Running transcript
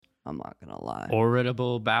I'm not gonna lie.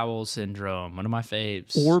 Irritable bowel syndrome. One of my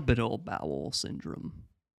faves. Orbital bowel syndrome.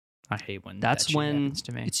 I hate when That's that shit when happens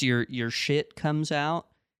to me. it's your shit comes out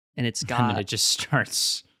and it's got And then it just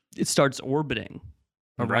starts it starts orbiting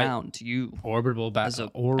Right. around you. orbital As a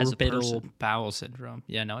person. bowel syndrome.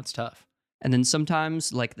 Yeah, no, it's tough. And then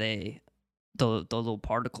sometimes like the little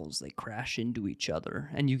particles, they crash into each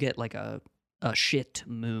other and you get like a shit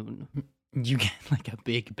moon. You get like a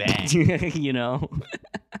big bang, You know?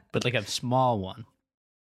 but like a small one.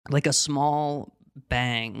 Like a small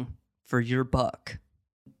bang for your buck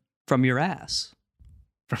from your ass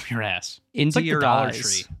From your ass. into It's like your the Dollar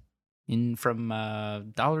eyes. Tree.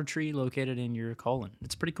 From Dollar Tree located in your colon.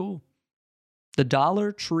 It's pretty cool. The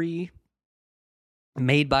Dollar Tree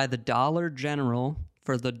made by the Dollar General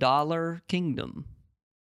for the Dollar Kingdom.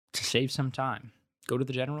 To save some time. Go to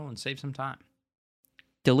the General and save some time.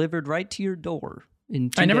 Delivered right to your door in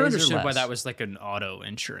 2 I never days or understood why less. that was like an auto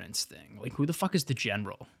insurance thing. Like, who the fuck is the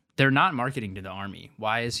General? They're not marketing to the Army.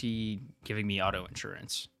 Why is he giving me auto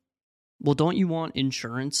insurance? Well, don't you want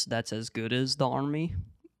insurance that's as good as the Army?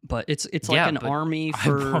 But it's like Yeah, an but army I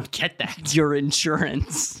for won't get that. your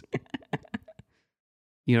insurance.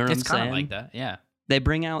 You know what It's I'm kind saying? of like that, yeah. They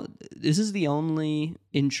bring out, this is the only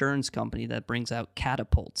insurance company that brings out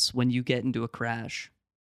catapults when you get into a crash.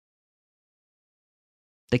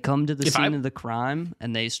 They come to the scene of the crime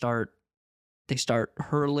and they start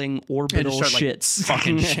hurling orbital start, like, shits.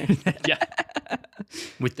 fucking shit. Yeah.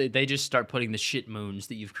 They just start putting the shit moons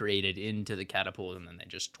that you've created into the catapult, and then they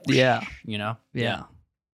just Yeah. you know? Yeah.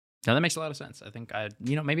 No, that makes a lot of sense. I think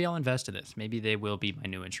maybe I'll invest in this. Maybe they will be my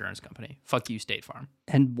new insurance company. Fuck you, State Farm.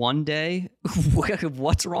 And one day,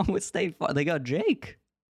 what's wrong with State Farm? They got Jake.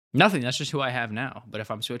 Nothing. That's just who I have now. But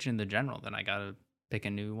if I'm switching to the General, then I gotta pick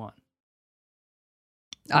a new one.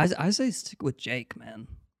 I say stick with Jake, man.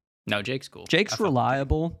 No, Jake's cool. Jake's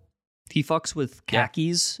reliable. He fucks with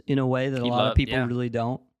khakis in a way that a lot of people really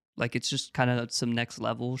don't. Like, it's just kind of some next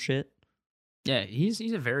level shit. Yeah, he's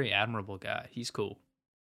a very admirable guy. He's cool.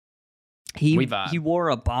 He wore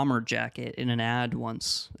a bomber jacket in an ad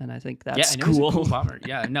once, and I think that's and cool. It was a cool bomber.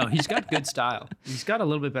 Yeah, no, he's got good style. He's got a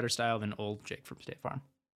little bit better style than old Jake from State Farm.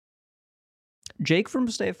 Jake from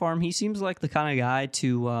State Farm, he seems like the kind of guy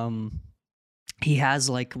to he has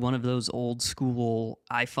like one of those old school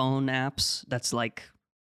iPhone apps that's like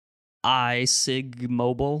iSig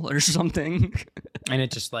Mobile or something. And it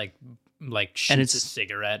just like shoots a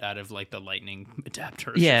cigarette out of like the lightning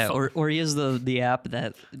adapter. Yeah, or he has the app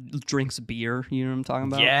that drinks beer. You know what I'm talking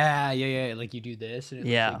about? Yeah. Like you do this and it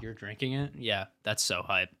looks like you're drinking it. Yeah, that's so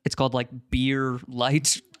hype. It's called like Beer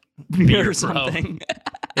Light Beer or something.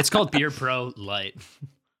 It's called Beer Pro Light.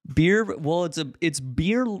 It's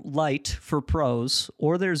Beer Light for pros,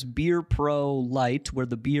 or there's Beer Pro Light where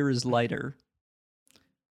the beer is lighter.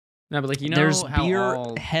 No, but like there's how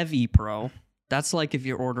Beer Heavy Pro. That's like if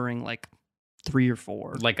you're ordering like 3 or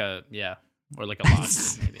 4. or like a lager,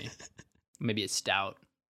 maybe. Maybe a stout.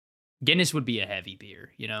 Guinness would be a heavy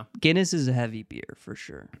beer, you know? Guinness is a heavy beer for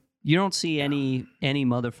sure. You don't see any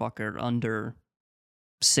motherfucker under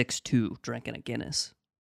 6'2" drinking a Guinness.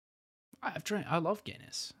 I love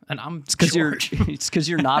Guinness, and I'm It's because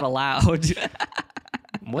you're not allowed.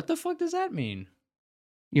 What the fuck does that mean?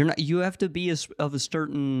 You're not. You have to be of a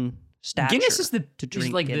certain stature. Guinness is to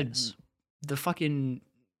drink like Guinness. the fucking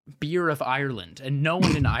beer of Ireland, and no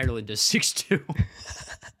one in Ireland is 6'2".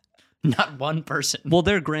 Not one person. Well,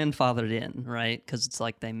 they're grandfathered in, right? Because it's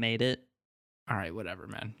like they made it. All right, whatever,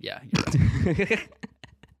 man. Yeah, you're right.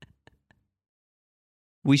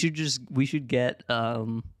 We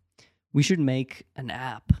should make an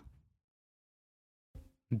app.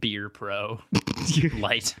 Beer Pro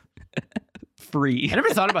Light. Free. I never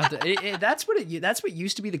thought about that. That's what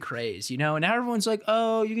used to be the craze, you know? And now everyone's like,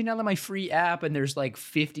 oh, you can download my free app, and there's like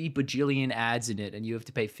 50 bajillion ads in it, and you have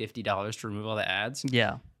to pay $50 to remove all the ads.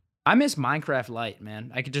 Yeah. I miss Minecraft Lite,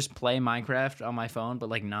 man. I could just play Minecraft on my phone, but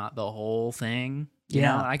like not the whole thing. You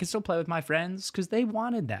know? I could still play with my friends because they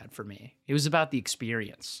wanted that for me. It was about the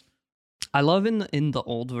experience. I love in the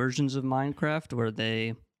old versions of Minecraft where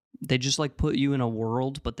they just like put you in a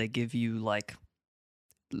world, but they give you like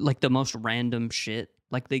the most random shit.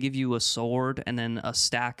 Like they give you a sword and then a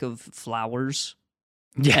stack of flowers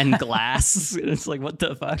and glass. It's like, what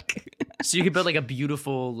the fuck? So you could build like a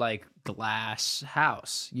beautiful like glass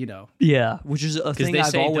house, you know? Yeah, which is a thing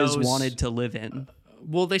I've always those, wanted to live in.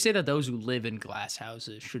 Well, they say that those who live in glass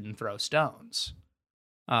houses shouldn't throw stones.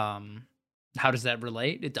 How does that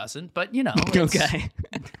relate? It doesn't, but you know. Okay.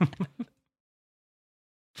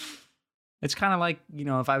 It's kind of like,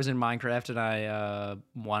 if I was in Minecraft and I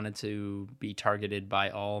wanted to be targeted by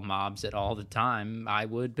all mobs at all the time, I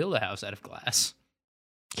would build a house out of glass.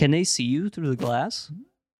 Can they see you through the glass?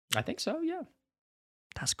 I think so, yeah.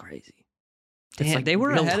 That's crazy. Damn, they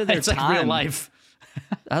were ahead of their it's time. Like real life.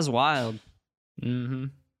 That's wild. Mm-hmm.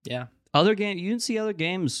 Yeah. You didn't see other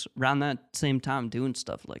games around that same time doing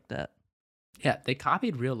stuff like that. Yeah, they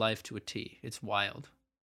copied real life to a T. It's wild.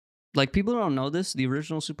 Like, people don't know this. The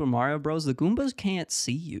original Super Mario Bros., the Goombas can't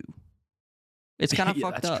see you. It's kind of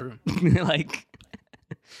fucked that's up. True. Like,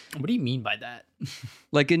 what do you mean by that?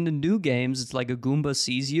 Like in the new games, it's like a Goomba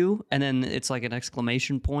sees you, and then it's like an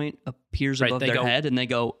exclamation point appears above their head, and they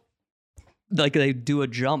go, like they do a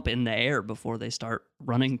jump in the air before they start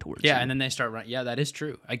running towards you. Yeah, and then they start running. Yeah, that is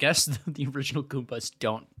true. I guess the original Goombas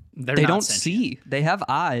don't. They don't see. They have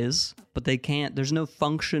eyes, but they can't. There's no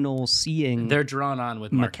functional seeing. They're drawn on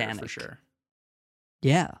with mechanic for sure.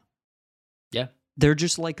 Yeah. Yeah. They're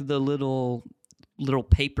just like the little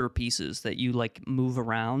paper pieces that you like move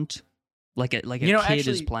around, like a kid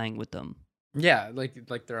is playing with them. Yeah,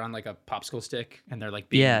 like they're on like a popsicle stick, and they're like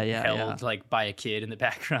being held like by a kid in the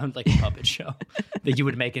background, like a puppet show that you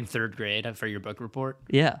would make in 3rd grade for your book report.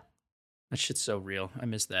 Yeah. That shit's so real. I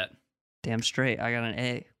miss that. Damn straight. I got an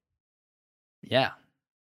A. Yeah.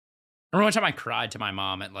 I remember one time I cried to my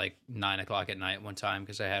mom at like 9 o'clock at night one time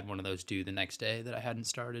because I had one of those due the next day that I hadn't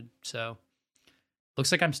started. So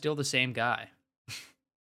looks like I'm still the same guy.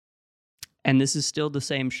 And this is still the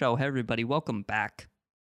same show. Hey, everybody, welcome back.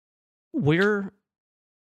 We're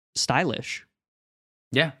stylish.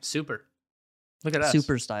 Yeah, super. Look at us.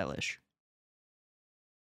 Super stylish.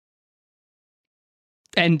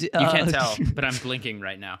 And you can't tell, but I'm blinking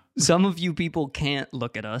right now. Some of you people can't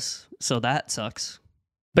look at us, so that sucks.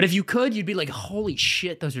 But if you could, you'd be like, holy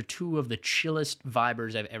shit, those are 2 of the chillest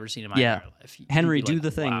vibers I've ever seen in my entire life. Henry, do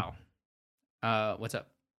the thing. Wow. What's up?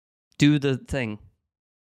 Do the thing.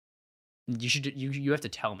 You should. You have to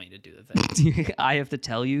tell me to do the thing. I have to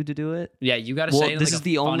tell you to do it? Yeah, you got to say. This like is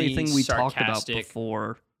the only thing we talked about sarcastic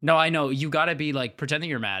before. No, I know. You got to be like pretend that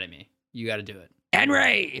you're mad at me. You got to do it.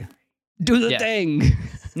 Henry, do the thing.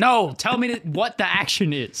 No, tell me what the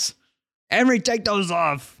action is. Henry, take those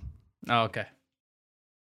off. Oh, okay.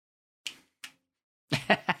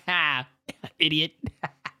 Idiot.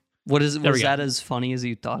 Was that as funny as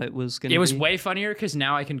you thought it was going to be? It was way funnier because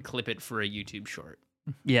now I can clip it for a YouTube short.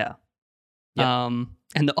 Yeah. Yep.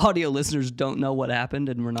 And the audio listeners don't know what happened,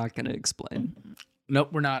 and we're not going to explain. Nope,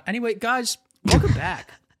 we're not. Anyway, guys, welcome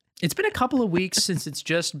back. It's been a couple of weeks since it's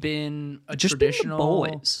just been traditional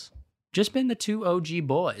boys. Just been the 2 OG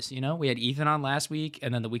boys. We had Ethan on last week,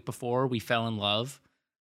 and then the week before we fell in love.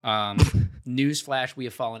 Newsflash: we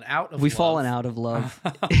have fallen out of love. We've fallen out of love.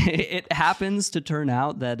 It happens to turn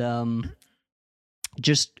out that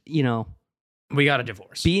we got a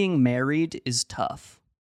divorce. Being married is tough.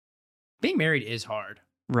 Being married is hard.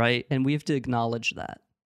 Right? And we have to acknowledge that.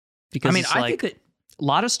 Because I think that a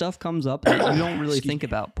lot of stuff comes up that you don't really think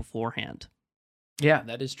about beforehand. Yeah,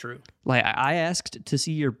 that is true. Like, I asked to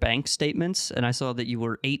see your bank statements, and I saw that you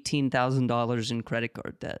were $18,000 in credit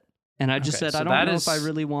card debt. And I just said, I don't know if I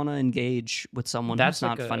really want to engage with someone who's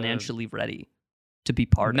not financially ready to be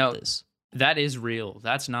part of this. That is real.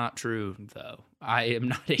 That's not true, though. I am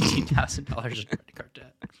not $18,000 in credit card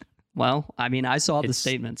debt. Well, I saw the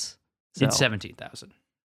statements. So. It's $17,000.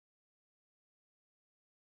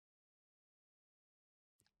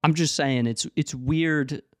 I'm just saying it's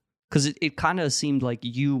weird because it kind of seemed like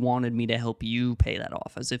you wanted me to help you pay that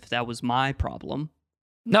off, as if that was my problem.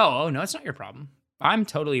 No, it's not your problem. I'm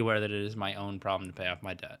totally aware that it is my own problem to pay off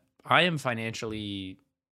my debt. I am financially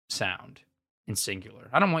sound and singular.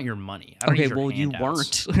 I don't want your money. I don't need your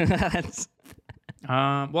handouts. You weren't.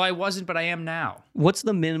 Well, I wasn't, but I am now. What's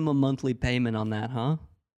the minimum monthly payment on that, huh?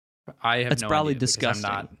 I have That's no probably idea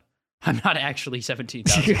disgusting. I'm not actually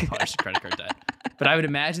 $17,000 in credit card debt, but I would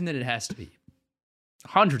imagine that it has to be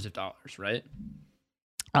hundreds of dollars, right?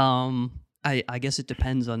 I guess it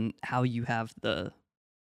depends on how you have the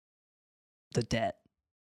debt.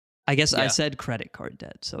 I guess I said credit card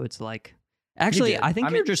debt, so it's like actually I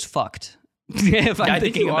think you're just fucked. I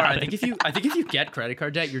think you are. I think if you get credit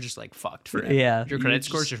card debt, you're just like fucked forever. Yeah, your credit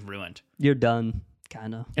score is just ruined. You're done,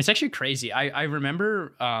 kind of. It's actually crazy. I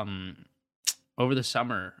remember over the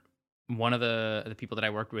summer, one of the people that I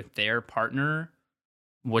worked with, their partner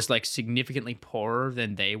was like significantly poorer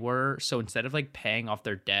than they were. So instead of like paying off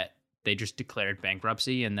their debt, they just declared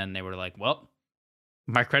bankruptcy, and then they were like, "Well,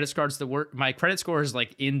 my credit score is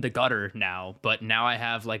like in the gutter now, but now I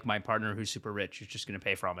have like my partner who's super rich who's just going to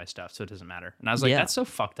pay for all my stuff, so it doesn't matter." And I was like, that's so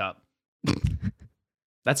fucked up.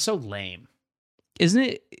 That's so lame. Isn't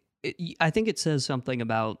it? I think it says something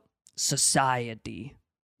about society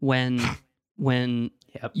when when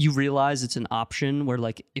Yep. you realize it's an option where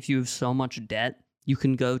like if you have so much debt, you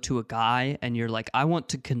can go to a guy and you're like, I want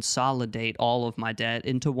to consolidate all of my debt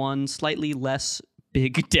into one slightly less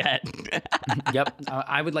big debt. Yep.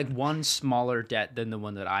 I would like one smaller debt than the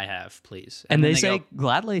one that I have, please. And then they say go,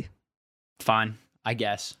 gladly, fine, I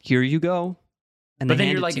guess. here you go. And But they then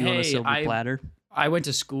hand you're it like, to you on a hey, silver platter. I went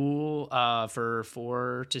to school for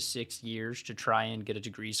 4 to 6 years to try and get a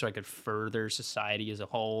degree so I could further society as a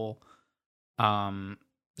whole.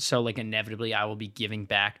 So like inevitably I will be giving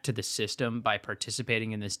back to the system by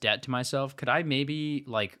participating in this debt to myself. Could I maybe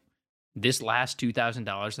like this last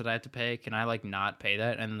 $2,000 that I have to pay? Can I like not pay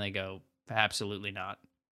that? And then they go, absolutely not.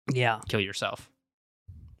 Yeah. Kill yourself.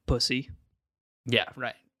 Pussy. Yeah,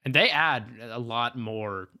 right. And they add a lot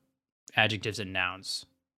more adjectives and nouns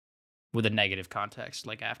with a negative context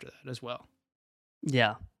like after that as well.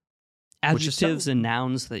 Yeah. Which is Adjectives so- and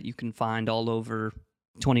nouns that you can find all over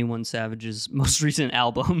 21 Savage's most recent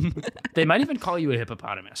album. They might even call you a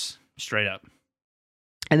hippopotamus, straight up.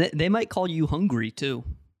 And they might call you hungry too.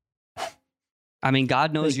 I mean,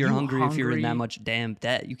 God knows Like, you're you hungry if you're in that hungry- much damn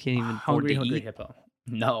debt. You can't even afford to Hungry eat. hippo.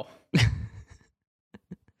 No.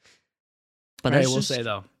 But I that's will just, say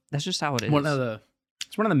though, that's just how it is. it's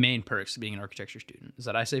one of the main perks of being an architecture student is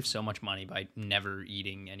that I save so much money by never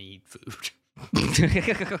eating any food.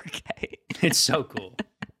 Okay. It's so cool.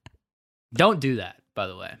 Don't do that, by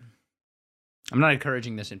the way. I'm not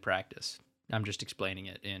encouraging this in practice. I'm just explaining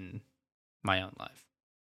it in my own life.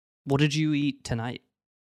 What did you eat tonight?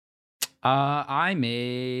 I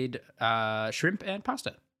made shrimp and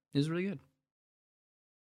pasta. It was really good.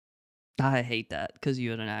 I hate that because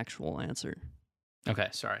you had an actual answer. Okay,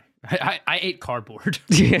 sorry. I ate cardboard.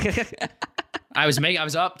 I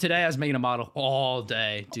was up today. I was making a model all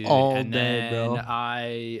day, dude. All and day, then bro.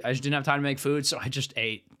 I just didn't have time to make food, so I just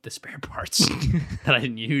ate the spare parts that I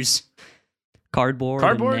didn't use. Cardboard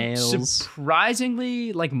and nails.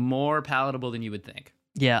 Surprisingly, like more palatable than you would think.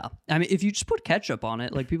 Yeah. I mean, if you just put ketchup on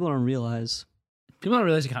it, like people don't realize. People don't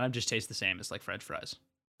realize it kind of just tastes the same as like French fries.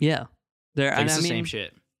 Yeah. They're, Like, and it's I the mean, same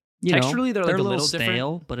shit. you know, Texturally, they're like a little different.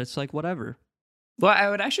 stale, but it's like whatever. Well, I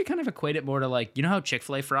would actually kind of equate it more to like, you know how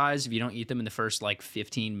Chick-fil-A fries, if you don't eat them in the first like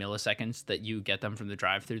 15 milliseconds that you get them from the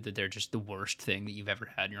drive-thru, that they're just the worst thing that you've ever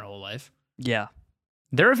had in your whole life? Yeah.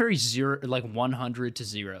 They're a very 100 to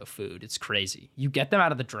 0 food. It's crazy. You get them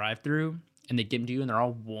out of the drive-thru and they give them to you and they're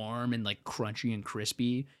all warm and like crunchy and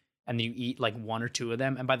crispy. And then you eat like 1 or 2 of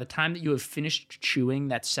them. And by the time that you have finished chewing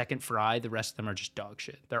that second fry, the rest of them are just dog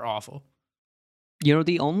shit. They're awful. You know,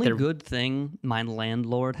 the only They're- good thing my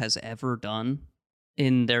landlord has ever done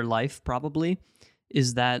in their life probably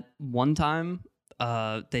is that one time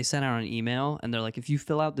they sent out an email and they're like, if you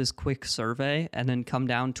fill out this quick survey and then come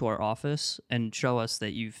down to our office and show us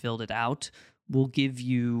that you filled it out, we'll give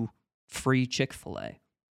you free Chick-fil-A.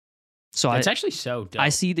 So It's actually so dope. I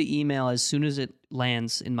see the email as soon as it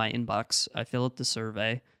lands in my inbox. I fill out the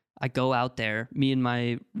survey. I go out there, me and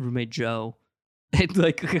my roommate Joe, and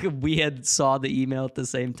like we had saw the email at the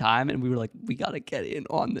same time and we were like, we got to get in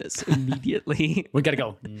on this immediately. We got to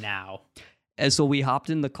go now. And so we hopped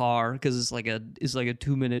in the car because it's like a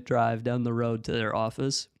 2-minute drive down the road to their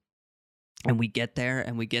office. And we get there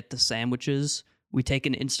and we get the sandwiches. We take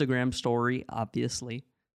an Instagram story, obviously,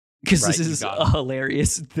 because Right, this you is got a it.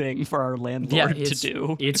 hilarious thing for our landlord to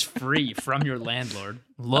do. It's free from your landlord.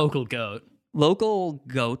 Local goat. Local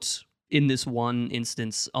goats in this one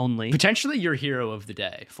instance only. Potentially your hero of the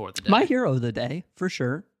day for the day. My hero of the day, for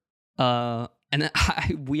sure. And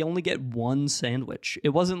we only get one sandwich. It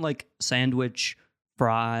wasn't like sandwich,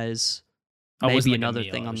 fries, Oh, it wasn't maybe like a another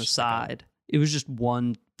meal. thing It on was the just like a- side. It was just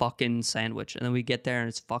one fucking sandwich. And then we get there and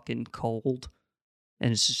it's fucking cold.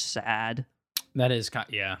 And it's just sad. That is,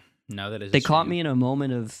 yeah. No, that is. They caught me in a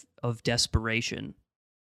moment of desperation.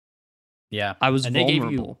 Yeah. I was And they vulnerable.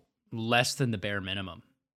 gave you less than the bare minimum.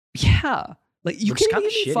 Yeah. Like, you Which is can't kinda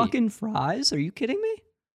give me shitty. fucking fries? Are you kidding me?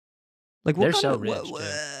 Like, what They're kind so of,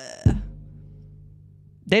 rich,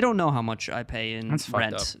 They don't know how much I pay in That's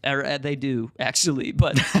fucked rent. They do, actually,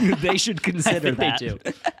 but they should consider I think that.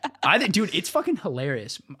 they do. Dude, it's fucking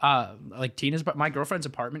hilarious. Like my girlfriend's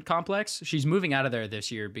apartment complex, she's moving out of there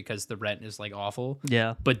this year because the rent is like awful.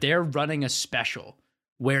 Yeah. But they're running a special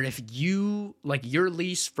where if you like your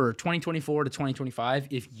lease for 2024 to 2025,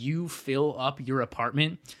 if you fill up your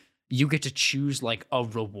apartment, you get to choose like a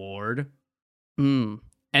reward. Mm.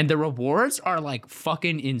 And the rewards are like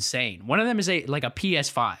fucking insane. One of them is a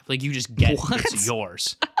PS5. Like you just get it. It's What?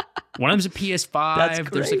 yours. One of them's a PS5. That's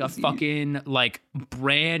There's like a crazy. fucking like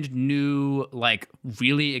brand new, like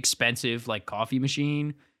really expensive like coffee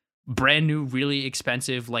machine. brand new, really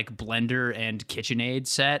expensive like blender and KitchenAid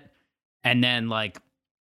set, and then like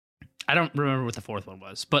I don't remember what the fourth one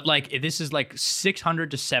was, but like this is like $600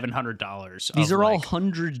 to $700. These are all like,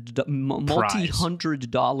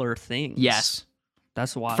 multi-$100 things. Yes.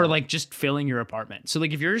 That's wild. For like just filling your apartment. So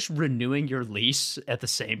like if you're just renewing your lease at the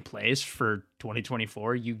same place for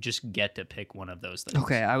 2024, you just get to pick one of those things.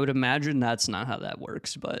 Okay, I would imagine that's not how that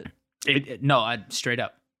works, but straight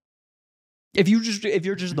up. If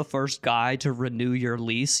you're just the first guy to renew your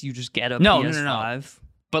lease, you just get a No. PS5.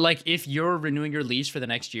 But like if you're renewing your lease for the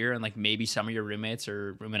next year and like maybe some of your roommates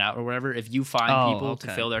are rooming out or whatever, if you find people to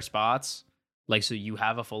fill their spots, like so you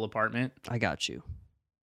have a full apartment. I got you.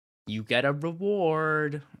 You get a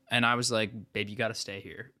reward. And I was like, babe, you got to stay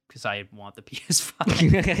here because I want the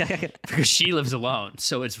PS5 because she lives alone.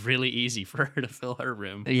 So it's really easy for her to fill her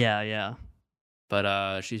room. Yeah.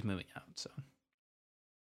 But she's moving out. So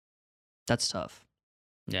that's tough.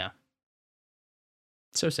 Yeah.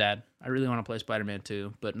 So sad. I really want to play Spider-Man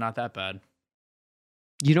 2, but not that bad.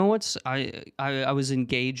 You know what's I was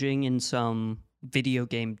engaging in some video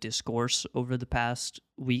game discourse over the past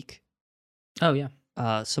week. Oh yeah.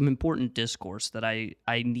 Some important discourse that I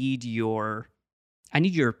need your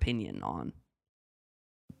opinion on.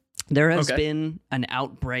 There has been an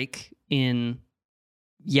outbreak in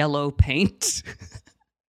yellow paint.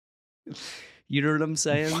 You know what I'm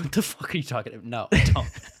saying? What the fuck are you talking about? No, I don't.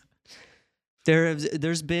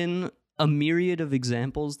 There's been a myriad of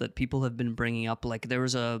examples that people have been bringing up. Like there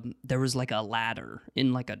was like a ladder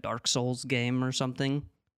in like a Dark Souls game or something.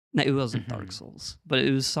 No, it wasn't Dark Souls, but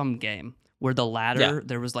it was some game where the ladder,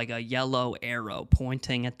 there was like a yellow arrow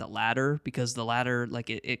pointing at the ladder because the ladder, like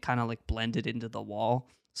it kind of like blended into the wall.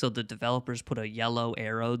 So the developers put a yellow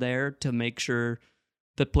arrow there to make sure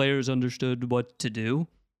that players understood what to do.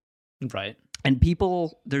 Right. And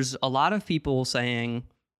there's a lot of people saying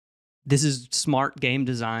this is smart game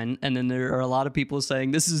design, and then there are a lot of people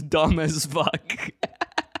saying this is dumb as fuck.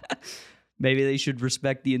 Maybe they should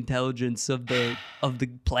respect the intelligence of the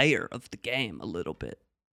player of the game a little bit.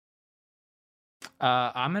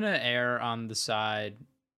 I'm gonna err on the side,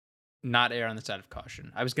 not err on the side of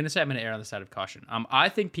caution. I was gonna say I'm gonna err on the side of caution. I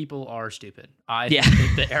think people are stupid. I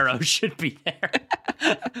think the arrow should be there.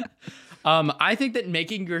 I think that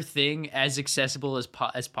making your thing as accessible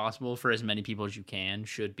as possible for as many people as you can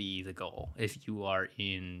should be the goal if you are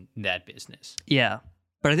in that business. Yeah,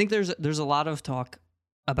 but I think there's a lot of talk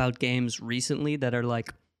about games recently that are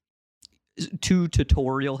like too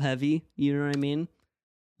tutorial heavy. You know what I mean?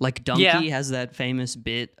 Like Donkey has that famous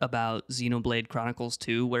bit about Xenoblade Chronicles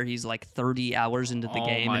 2 where he's like 30 hours into the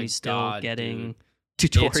game and he's still getting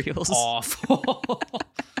tutorials. It's awful.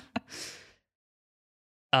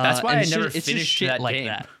 That's why I never finished that like game.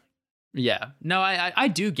 That. Yeah. No, I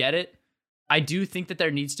do get it. I do think that there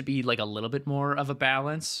needs to be like a little bit more of a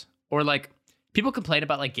balance. Or like people complain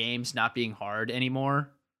about like games not being hard anymore.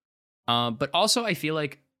 But also I feel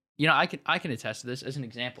like, you know, I can attest to this as an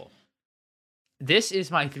example. This is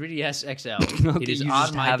my 3DS XL. Okay, it is you on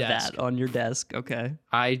just my have desk. That on your desk. Okay.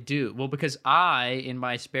 I do. Well, because in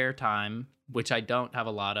my spare time, which I don't have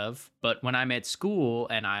a lot of, but when I'm at school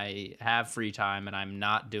and I have free time and I'm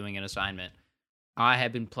not doing an assignment, I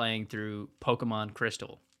have been playing through Pokemon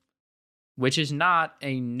Crystal, which is not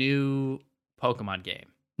a new Pokemon game.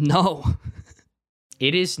 No.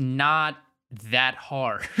 It is not that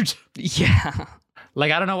hard. Yeah.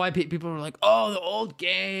 Like, I don't know why people were like, oh, the old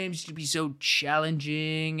games used to be so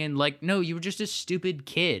challenging. And like, no, you were just a stupid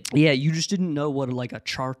kid. Yeah, you just didn't know what like a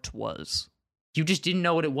chart was. You just didn't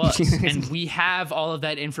know what it was. And we have all of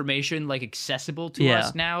that information like accessible to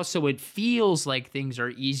us now. So it feels like things are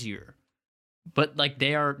easier. But like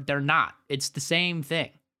they're not. It's the same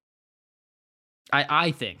thing.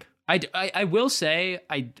 I think. I will say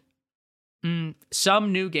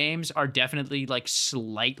some new games are definitely like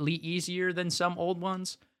slightly easier than some old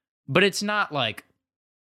ones, but it's not like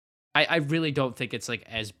I really don't think it's like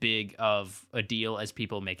as big of a deal as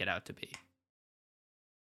people make it out to be.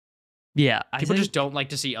 Yeah, people just don't like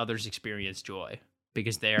to see others experience joy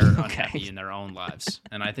because they're unhappy in their own lives,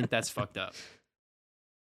 and I think that's fucked up.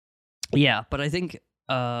 Yeah, but I think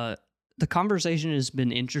the conversation has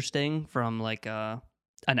been interesting from like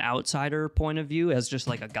an outsider point of view as just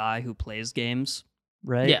like a guy who plays games,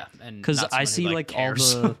 right? Yeah, and because I see like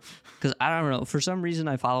cares. All the because I don't know, for some reason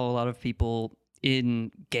I follow a lot of people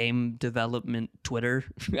in game development Twitter,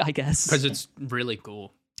 I guess, because it's really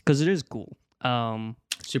cool. Because it is cool.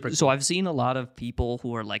 Super cool. So I've seen a lot of people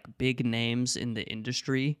who are like big names in the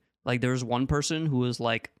industry. Like there was one person who was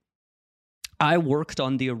like, I worked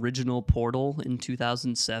on the original Portal in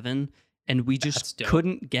 2007. And we just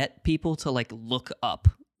couldn't get people to like look up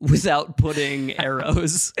without putting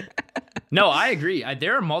arrows. No, I agree.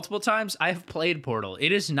 There are multiple times I have played Portal.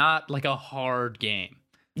 It is not like a hard game.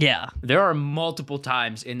 Yeah. There are multiple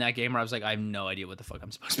times in that game where I was like, I have no idea what the fuck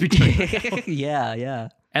I'm supposed to be doing right now. Yeah.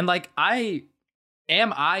 And like,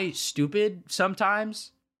 am I stupid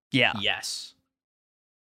sometimes? Yeah. Yes.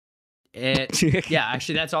 Yeah,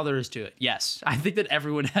 actually, that's all there is to it. Yes. I think that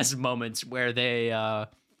everyone has moments where they,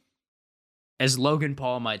 as Logan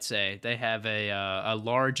Paul might say, they have a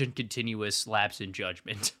large and continuous lapse in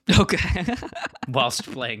judgment. Okay. Whilst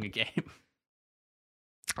playing a game.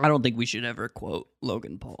 I don't think we should ever quote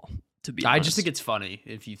Logan Paul, to be honest. I just think it's funny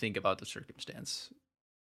if you think about the circumstance.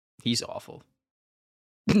 He's awful.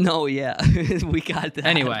 No, yeah. We got that,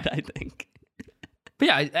 anyway, I think. But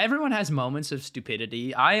yeah, everyone has moments of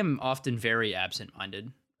stupidity. I am often very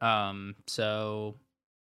absent-minded. So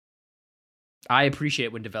I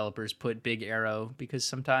appreciate when developers put big arrow because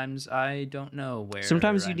sometimes I don't know where.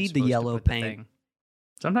 Sometimes you need the yellow paint.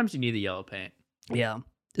 Sometimes you need the yellow paint. Yeah.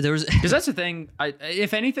 Because that's the thing.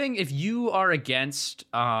 If anything, if you are against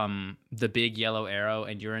the big yellow arrow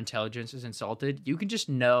and your intelligence is insulted, you can just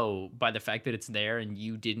know by the fact that it's there and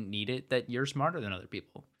you didn't need it that you're smarter than other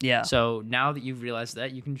people. Yeah. So now that you've realized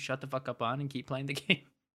that, you can shut the fuck up on and keep playing the game.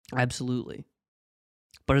 Absolutely.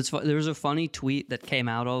 But there was a funny tweet that came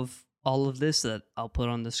out of all of this that I'll put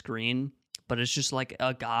on the screen. But it's just like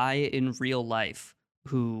a guy in real life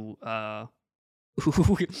who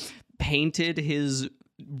painted his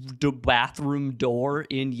bathroom door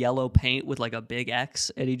in yellow paint with like a big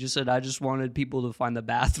X, and he just said, I just wanted people to find the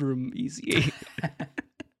bathroom easy.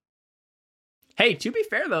 Hey, to be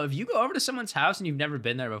fair though, if you go over to someone's house and you've never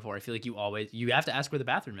been there before, I feel like you have to ask where the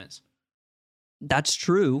bathroom is. That's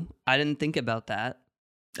true. I didn't think about that.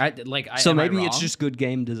 So maybe it's just good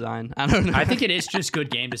game design. I don't know. I think it is just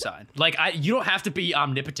good game design. Like you don't have to be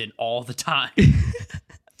omnipotent all the time.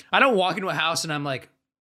 I don't walk into a house and I'm like,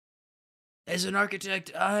 as an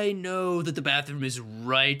architect, I know that the bathroom is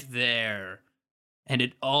right there. And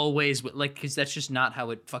it always, like, because that's just not how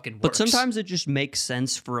it fucking works. But sometimes it just makes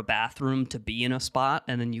sense for a bathroom to be in a spot,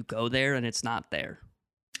 and then you go there and it's not there.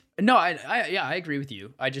 No, I agree with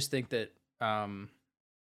you. I just think that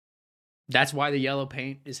that's why the yellow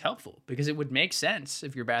paint is helpful, because it would make sense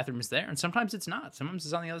if your bathroom is there. And sometimes it's not. Sometimes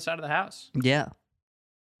it's on the other side of the house. Yeah.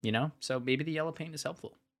 You know? So maybe the yellow paint is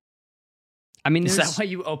helpful. I mean, is that why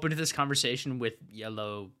you opened this conversation with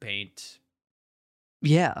yellow paint?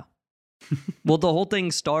 Yeah. Well, the whole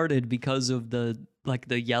thing started because of the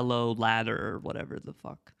yellow ladder or whatever the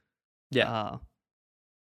fuck. Yeah.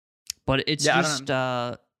 But it's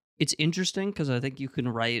it's interesting because I think you can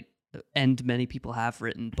write, and many people have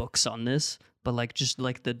written books on this, but like just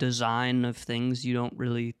like the design of things you don't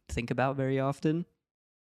really think about very often.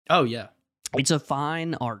 Oh, yeah. It's a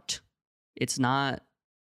fine art. It's not.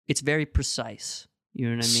 It's very precise. You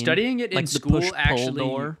know what I mean? Studying it in school, push, actually.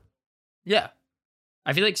 Door. Yeah.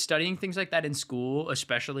 I feel like studying things like that in school,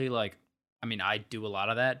 especially like, I mean, I do a lot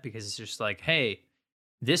of that because it's just like, hey,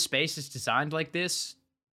 this space is designed like this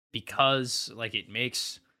because like it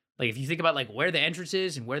makes, like if you think about like where the entrance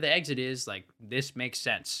is and where the exit is, like this makes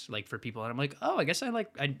sense like for people. And I'm like, oh, I guess I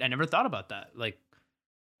never thought about that. Like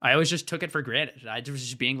I always just took it for granted. I was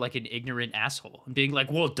just being like an ignorant asshole and being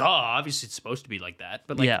like, well, duh, obviously it's supposed to be like that.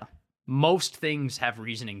 But like most things have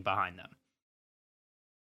reasoning behind them.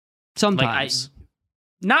 Sometimes.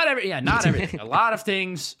 Not everything. A lot of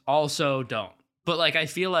things also don't. But like I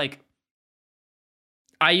feel like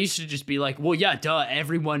I used to just be like, well, yeah, duh,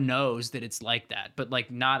 everyone knows that it's like that. But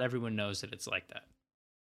like not everyone knows that it's like that.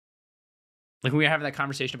 Like when we were having that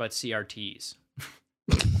conversation about CRTs.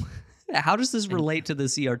 How does this relate to the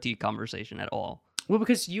CRT conversation at all? Well,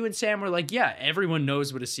 because you and Sam were like, yeah, everyone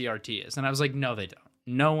knows what a CRT is. And I was like, no, they don't.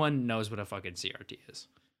 No one knows what a fucking CRT is.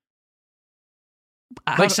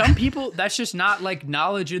 Like some people, that's just not like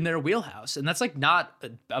knowledge in their wheelhouse. And that's like not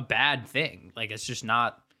a bad thing. Like it's just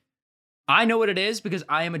not. I know what it is because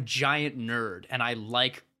I am a giant nerd and I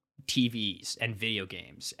like TVs and video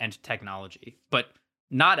games and technology. But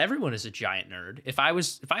not everyone is a giant nerd. If I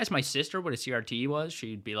asked my sister what a CRT was,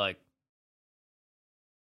 she'd be like,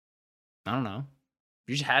 I don't know.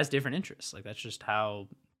 She just has different interests. Like that's just how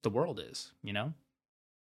the world is, you know?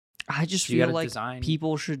 I just feel like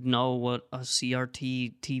people should know what a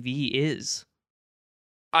CRT TV is.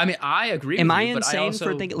 I mean, I agree. Am I insane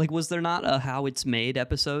for thinking, like, was there not a How It's Made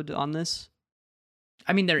episode on this?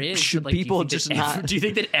 I mean, there is. Should like, people just not? Do you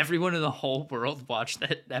think that everyone in the whole world watched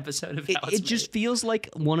that episode of How It's Made? It just feels like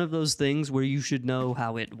one of those things where you should know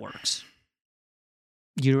how it works.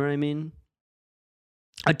 You know what I mean?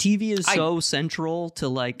 A TV is so central to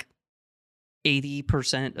like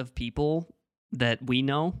 80% of people that we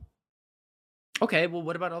know. Okay, well,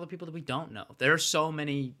 what about all the people that we don't know? There are so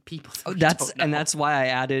many people. That we That's don't know. and that's why I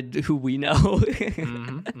added who we know.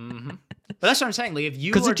 But that's what I'm saying. Like, if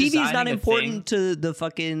you Because the are TV is not designing a important thing- to the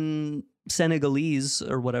fucking Senegalese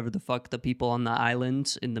or whatever the fuck, the people on the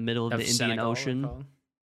island in the middle of the Indian Senegal, Ocean,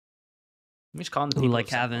 we just call them the who people like of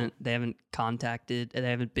Senegal. they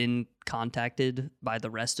haven't been contacted by the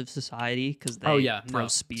rest of society because they throw no. So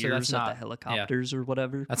spears that's at not- the helicopters or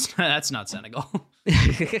whatever. That's not Senegal.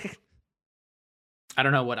 I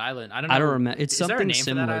don't know what island. I don't know. I don't remember. It's Is there a something name for that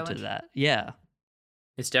similar to island? that. Yeah,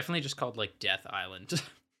 It's definitely just called like Death Island.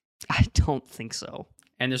 I don't think so.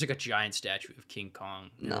 And there's like a giant statue of King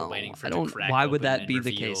Kong. No, waiting for I it to don't. crack Why would open that and be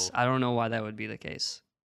the reveal- case? I don't know why that would be the case.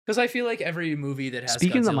 Because I feel like every movie that has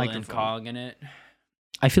Speaking of the Godzilla and microphone. Kong in it.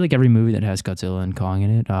 I feel like every movie that has Godzilla and Kong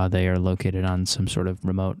in it, they are located on some sort of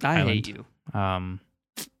remote I island. hate you. Am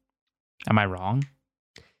I wrong?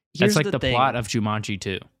 Here's That's like the thing. plot of Jumanji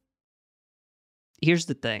 2. Here's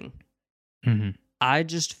the thing. Mm-hmm. I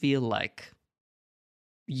just feel like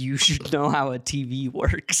you should know how a TV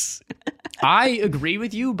works. I agree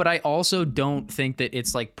with you, but I also don't think that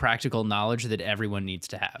it's like practical knowledge that everyone needs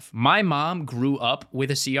to have. My mom grew up with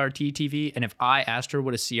a CRT TV, and if I asked her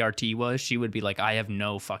what a CRT was, she would be like, I have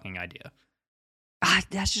no fucking idea.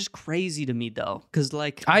 That's just crazy to me, though, because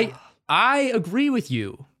like I agree with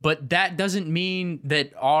you, but that doesn't mean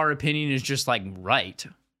that our opinion is just like right.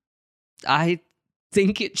 I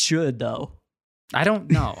think it should, though. I don't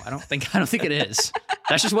know. I don't think it is.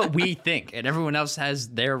 That's just what we think, and everyone else has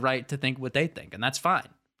their right to think what they think, and that's fine.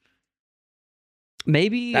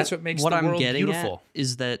 Maybe That's what makes what the I'm world getting beautiful. at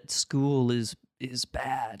is that school is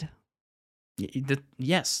bad.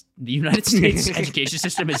 Yes, the United States education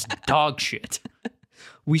system is dog shit.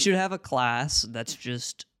 We should have a class that's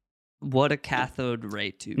just what a cathode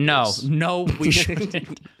ray tube is. No, we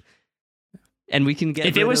shouldn't. And we can get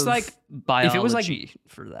If it rid was of like- biology if it was like-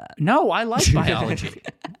 for that. No, I like biology.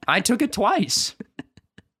 I took it twice.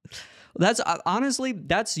 That's honestly,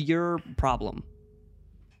 that's your problem.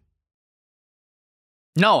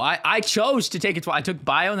 No, I chose to take it twice. I took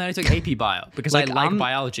bio and then I took AP bio because Like, I like I'm-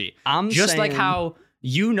 biology. I'm Just like saying- how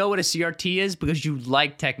you know what a CRT is because you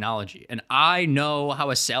like technology. And I know how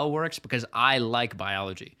a cell works because I like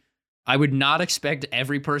biology. I would not expect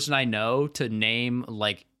every person I know to name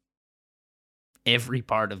like every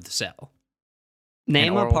part of the cell.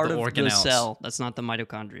 Name or a part the of the organelles. cell that's not the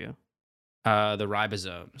mitochondria. The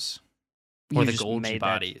ribosomes. Or You the just Golgi made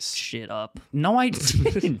that bodies. shit up. No, I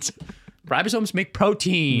didn't. Ribosomes make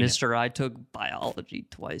protein. Mister, I took biology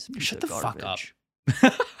twice. piece Shut of the fuck up. garbage.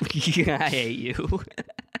 I hate you.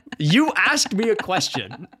 You asked me a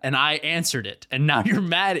question and I answered it, and now you're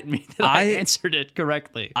mad at me that I answered it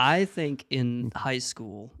correctly. I think in high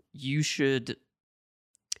school you should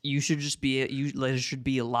just be there should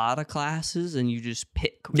be a lot of classes and you just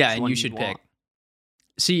pick. Which Yeah, and one you should pick. want.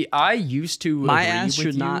 See, I used to My agree ass with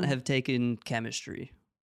should not you, have taken chemistry.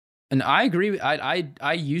 and I agree.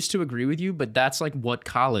 I used to agree with you, but that's like what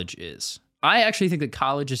college is. I actually think that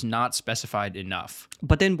college is not specified enough.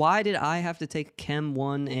 But then why did I have to take Chem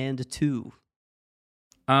 1 and 2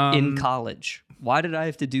 in Um, college? Why did I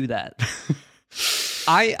have to do that?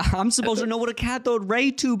 I'm supposed to know what a cathode ray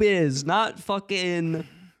tube is, not fucking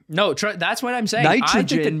No, that's what I'm saying.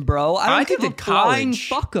 nitrogen, bro. I don't think give a that flying college-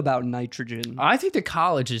 fuck about nitrogen. I think that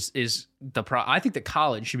college is the I think that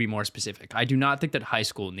college should be more specific. I do not think that high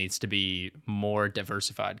school needs to be more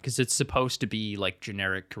diversified because it's supposed to be like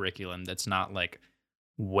generic curriculum that's not like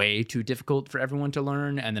way too difficult for everyone to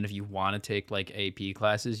learn. And then if you want to take like AP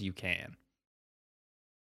classes, you can.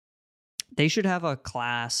 They should have a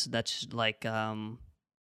class that's like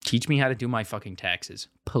Teach me how to do my fucking taxes,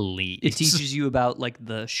 please. it teaches you about like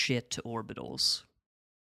the shit orbitals.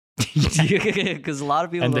 Because a lot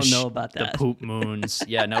of people And don't know about the that. poop moons.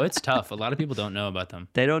 Yeah, no, it's tough. A lot of people don't know about them.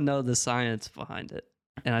 They don't know the science behind it,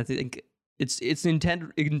 and I think it's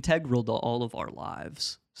integral to all of our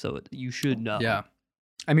lives. So you should know. Yeah.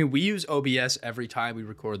 I mean, we use OBS every time we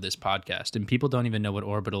record this podcast, and people don't even know what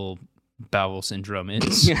orbital bowel syndrome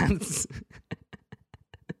is. Yes.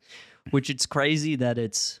 Which it's crazy that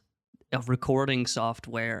it's a recording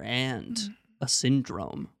software and a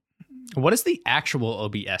syndrome. What does the actual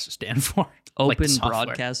OBS stand for? Like the Open software.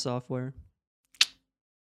 broadcast software.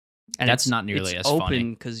 And That's it's- not nearly it's as funny.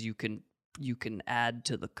 open because you can add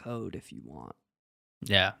to the code if you want.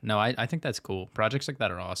 Yeah, no, I think that's cool. Projects like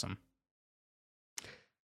that are awesome.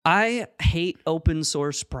 I hate open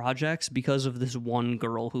source projects because of this one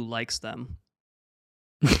girl who likes them.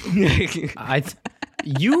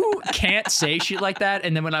 You can't say shit like that,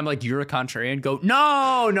 and then when I'm like, you're a contrarian, go,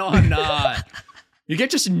 no, I'm not. You can't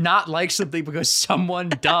just not like something because someone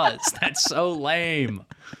does. That's so lame.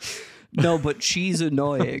 No, but she's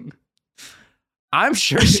annoying. I'm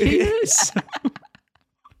sure she is.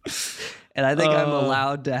 And I think I'm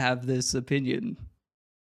allowed to have this opinion.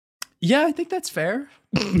 Yeah, I think that's fair.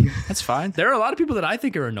 That's fine. There are a lot of people that I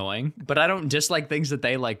think are annoying, but I don't dislike things that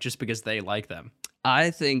they like just because they like them.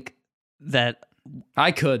 I think that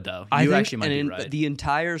I could, though. You actually might be right. The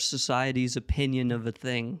entire society's opinion of a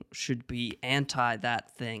thing should be anti that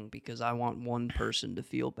thing because I want one person to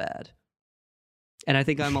feel bad. And I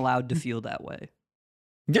think I'm allowed to feel that way.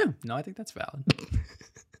 Yeah, no, I think that's valid.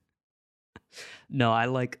 No, I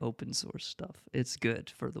like open source stuff. It's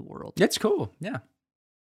good for the world. It's cool. Yeah.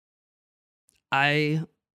 I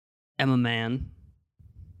am a man.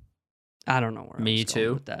 I don't know where I was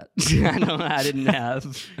going with that. I didn't have.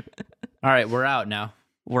 All right, we're out now.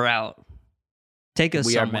 We're out. Take us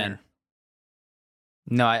somewhere. We are men.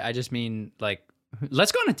 No, I just mean, like,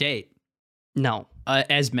 let's go on a date. No.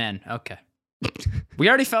 As men. Okay. We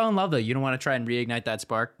already fell in love, though. You don't want to try and reignite that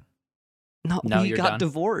spark? No, we got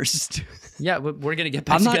divorced. Yeah, we're going to get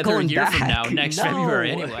back together a year from now, next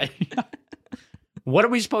February anyway. What are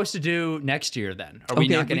we supposed to do next year, then? Are we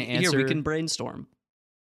not going to answer? Here, we can brainstorm.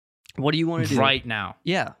 What do you want to do? Right now.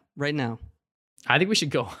 Yeah, right now. I think we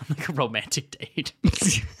should go on like a romantic date.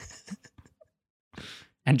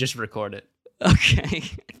 And just record it. Okay.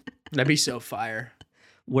 That'd be so fire.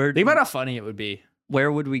 Think about how funny it would be.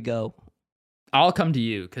 Where would we go? I'll come to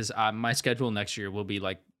you because my schedule next year will be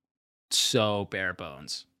like so bare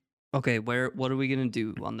bones. Okay, what are we going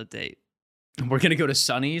to do on the date? We're going to go to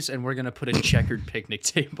Sonny's and we're going to put a checkered picnic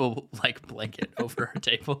table like blanket over our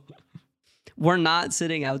table. We're not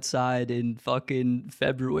sitting outside in fucking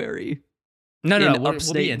February. No, we'll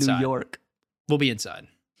be inside. New York. We'll be inside.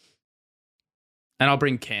 And I'll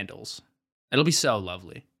bring candles. It'll be so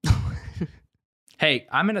lovely. Hey,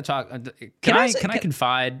 I'm going to talk. Can I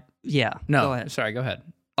confide? Yeah. No. Go ahead. Sorry, go ahead.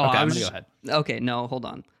 Oh, okay, I'm going to go ahead. Okay, no, hold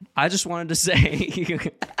on. I just wanted to say...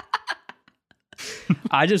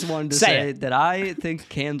 that I think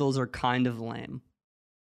candles are kind of lame.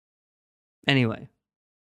 Anyway.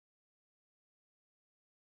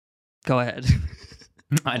 Go ahead.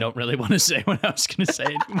 I don't really want to say what I was going to say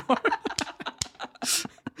anymore.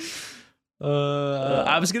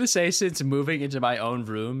 I was going to say, since moving into my own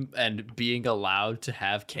room and being allowed to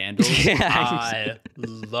have candles, I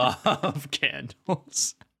love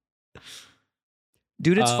candles.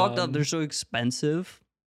 Dude, it's fucked up. They're so expensive.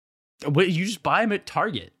 Wait, you just buy them at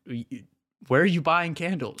Target. Where are you buying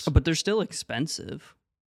candles? But they're still expensive.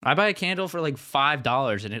 I buy a candle for like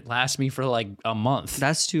 $5 and it lasts me for like a month.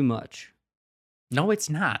 That's too much. No, it's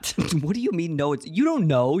not. What do you mean? No, you don't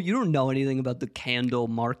know. You don't know anything about the candle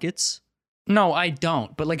markets. No, I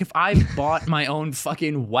don't. But like if I bought my own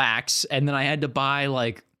fucking wax and then I had to buy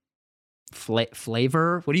like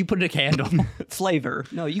flavor, what do you put in a candle? Flavor.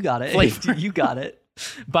 No, you got it. Flavor. You got it.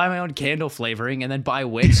 Buy my own candle flavoring and then buy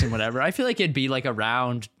wicks and whatever. I feel like it'd be like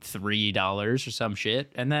around $3 or some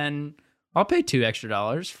shit. And then I'll pay $2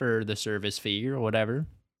 extra for the service fee or whatever.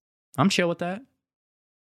 I'm chill with that.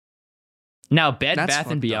 Now,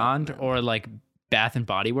 Bath and Beyond or like Bath and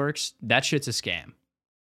Body Works, that shit's a scam.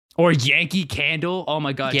 Or Yankee Candle. Oh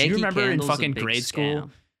my God. Do you remember in fucking grade school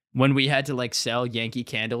when we had to like sell Yankee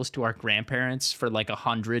candles to our grandparents for like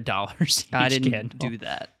 $100 each? I didn't do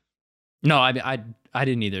that. No, I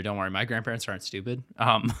didn't either. Don't worry. My grandparents aren't stupid.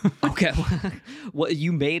 Okay. What,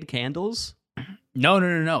 you made candles?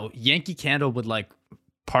 No. Yankee Candle would like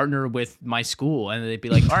partner with my school and they'd be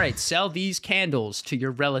like, all right, sell these candles to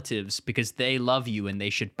your relatives because they love you and they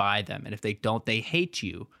should buy them. And if they don't, they hate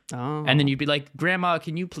you. Oh. And then you'd be like, Grandma,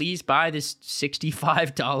 can you please buy this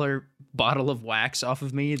 $65 bottle of wax off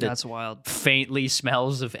of me that's wild. Faintly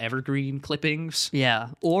smells of evergreen clippings? Yeah.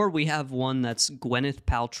 Or we have one that's Gwyneth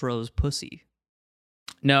Paltrow's pussy.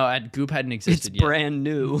 No, Goop hadn't existed yet. It's brand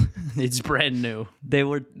new. It's brand new. They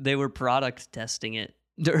were product testing it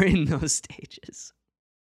during those stages.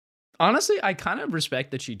 Honestly, I kind of respect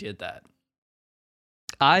that she did that.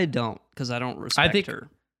 I don't, because I don't respect her.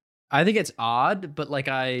 I think it's odd, but like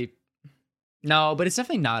no, but it's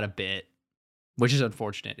definitely not a bit, which is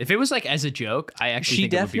unfortunate. If it was like as a joke, I actually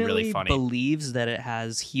think it would be really funny. She definitely believes that it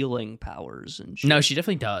has healing powers and shit. No, she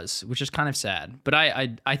definitely does, which is kind of sad. But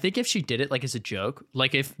I think if she did it like as a joke,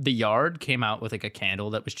 like if The Yard came out with like a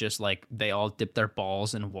candle that was just like they all dipped their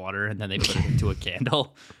balls in water and then they put it into a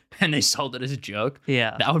candle and they sold it as a joke,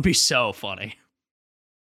 yeah, that would be so funny.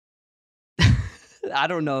 I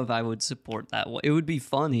don't know if I would support that. It would be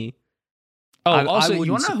funny. Oh, also,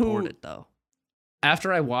 you want to know support it though?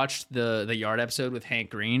 After I watched the Yard episode with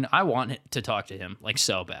Hank Green, I want to talk to him like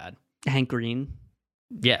so bad. Hank Green?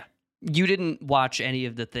 Yeah. You didn't watch any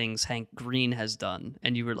of the things Hank Green has done,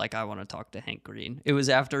 and you were like, I want to talk to Hank Green. It was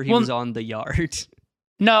after he was on The Yard.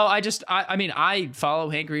 No, I mean, I follow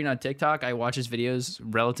Hank Green on TikTok. I watch his videos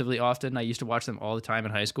relatively often. I used to watch them all the time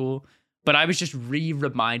in high school. But I was just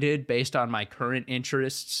reminded based on my current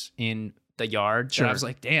interests in The Yard. Sure. And I was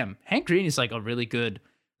like, damn, Hank Green is like a really good...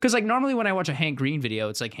 Because like normally when I watch a Hank Green video,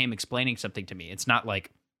 it's like him explaining something to me. It's not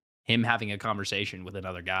like him having a conversation with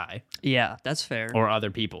another guy. Yeah, that's fair. Or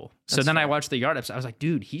other people. That's so then fair. I watched The Yard episode. I was like,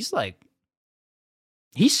 dude, he's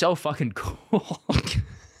so fucking cool.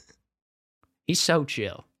 He's so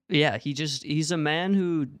chill. Yeah, he's a man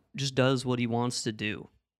who just does what he wants to do,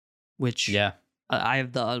 which I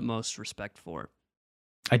have the utmost respect for.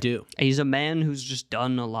 I do. He's a man who's just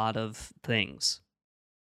done a lot of things.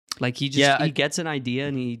 Like he gets an idea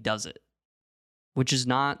and he does it, which is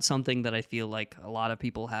not something that I feel like a lot of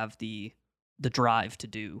people have the drive to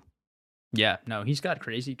do. Yeah, no, he's got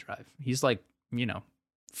crazy drive. He's like,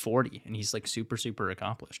 40 and he's like super, super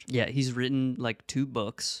accomplished. Yeah, he's written like 2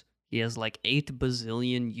 books. He has like 8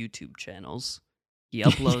 bazillion YouTube channels. He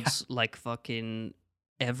uploads like fucking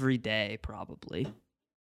every day, probably.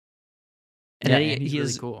 And then he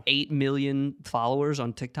has really cool. 8 million followers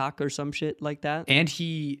on TikTok or some shit like that. And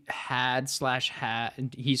he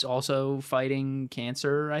he's also fighting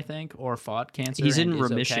cancer, I think, or fought cancer. He's in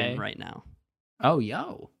remission right now. Oh,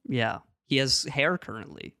 yo. Yeah. He has hair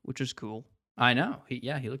currently, which is cool. I know.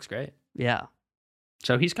 He looks great. Yeah.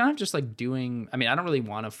 So he's kind of just like doing, I mean, I don't really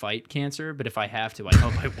want to fight cancer, but if I have to, I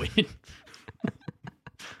hope I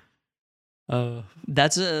win.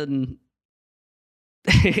 That's an...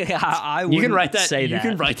 I wouldn't you can write that. Say you that.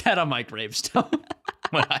 can write that on my gravestone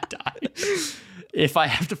when I die. If I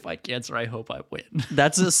have to fight cancer, I hope I win.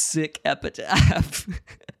 That's a sick epitaph.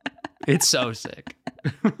 It's so sick.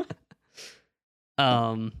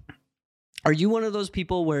 Are you one of those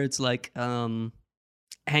people where it's like,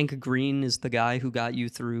 Hank Green is the guy who got you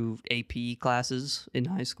through AP classes in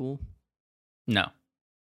high school? No.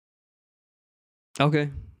 Okay.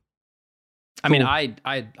 I mean,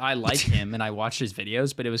 I like him and I watched his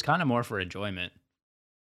videos, but it was kind of more for enjoyment.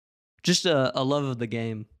 Just a love of the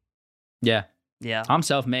game. Yeah. Yeah. I'm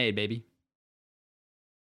self-made, baby.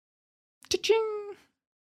 Cha-ching.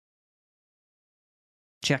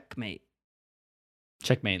 Checkmate.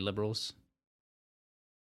 Checkmate, liberals.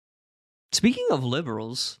 Speaking of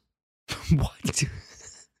liberals. What?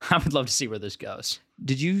 I would love to see where this goes.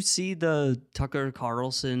 Did you see the Tucker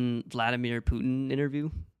Carlson Vladimir Putin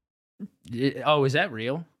interview? Oh, is that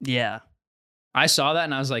real? Yeah. I saw that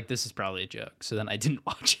and I was like, this is probably a joke. So then I didn't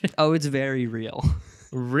watch it. Oh, it's very real.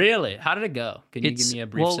 Really? How did it go? Can you give me a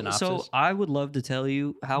brief synopsis? So I would love to tell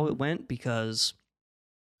you how it went because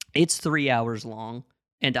it's 3 hours long.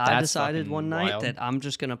 And I decided one night that I'm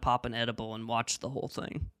just going to pop an edible and watch the whole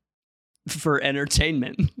thing for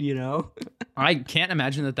entertainment, you know? I can't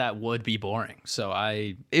imagine that would be boring. So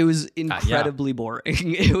it was incredibly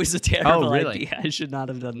boring. It was a terrible idea. I should not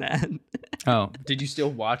have done that. Oh, did you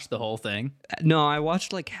still watch the whole thing? No, I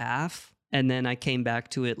watched like half and then I came back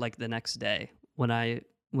to it like the next day when I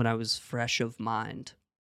was fresh of mind.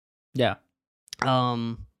 Yeah.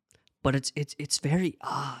 But it's very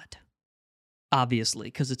odd. Obviously,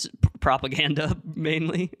 because it's propaganda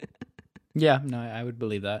mainly. Yeah, no, I would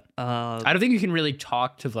believe that. I don't think you can really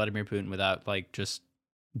talk to Vladimir Putin without like just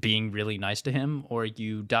being really nice to him, or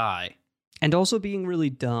you die. And also being really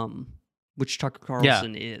dumb, which Tucker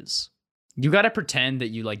Carlson is. You got to pretend that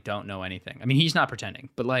you like don't know anything. I mean, he's not pretending,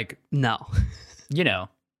 but like no,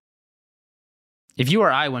 if you or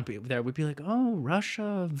I went there, we'd be like, "Oh,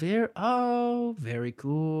 Russia, very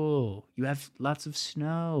cool. You have lots of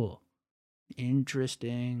snow.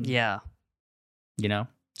 Interesting." Yeah. You know?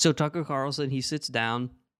 So Tucker Carlson, he sits down.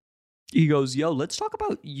 He goes, yo, let's talk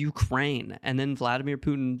about Ukraine. And then Vladimir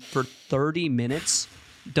Putin, for 30 minutes,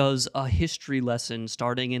 does a history lesson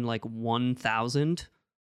starting in like 1000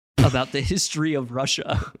 about the history of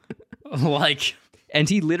Russia. And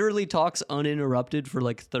he literally talks uninterrupted for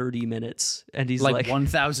like 30 minutes. And he's like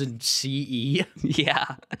 1000 CE?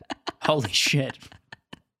 Yeah. Holy shit.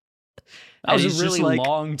 That was a really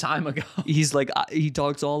long time ago. He's like, he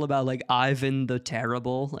talks all about like Ivan the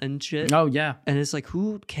Terrible and shit. Oh, yeah. And it's like,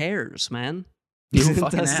 who cares, man? Who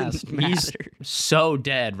fucking asked? He's so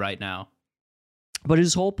dead right now. But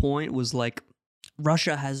his whole point was like,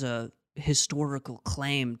 Russia has a historical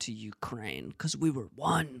claim to Ukraine because we were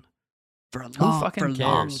one for a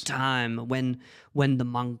long time when the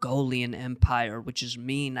Mongolian Empire, which is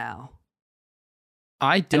me now.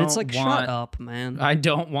 And it's like, shut up, man. I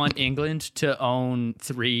don't want England to own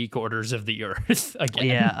 3/4 of the earth again.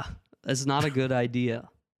 Yeah, that's not a good idea.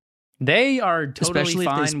 They are totally Especially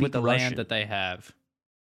if they fine speak with the Russian. land that they have.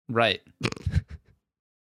 Right.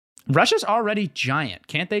 Russia's already giant.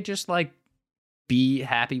 Can't they just like be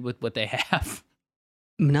happy with what they have?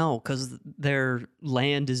 No, because their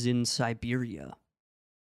land is in Siberia.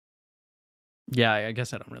 Yeah, I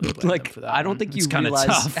guess I don't really blame Like, them for that. I don't one. think It's you kinda realize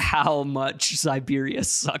tough. how much Siberia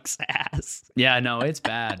sucks ass. Yeah, no, it's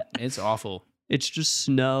bad. It's awful. It's just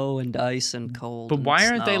snow and ice and cold. But and why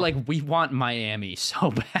aren't they snow. like, we want Miami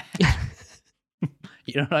so bad?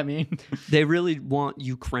 You know what I mean? They really want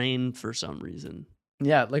Ukraine for some reason.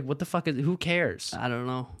 Yeah, like what the fuck is, who cares? I don't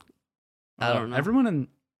know. I don't know. Everyone in,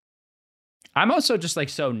 I'm also just like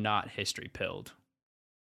so not history pilled.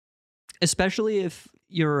 Especially if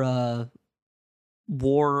you're a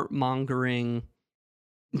warmongering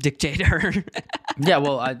dictator. Yeah,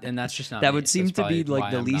 well, and that's just not That me. would seem That's to be probably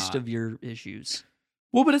like the why I'm least not. of your issues.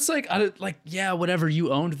 Well, but it's like, yeah, whatever.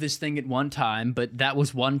 You owned this thing at one time, but that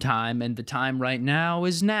was one time, and the time right now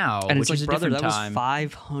is now, And which it's is like, a brother, different that time.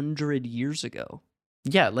 was 500 years ago.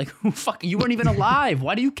 Yeah, like who fuck? You weren't even alive.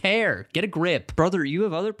 Why do you care? Get a grip. Brother, you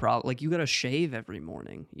have other problems. Like, you got to shave every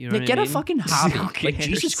morning. You know Yeah, what get I a mean? fucking Who hobby. Like cares?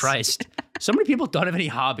 Jesus Christ. So many people don't have any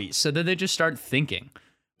hobbies, so then they just start thinking.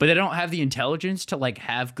 But they don't have the intelligence to like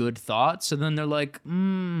have good thoughts. So then they're like,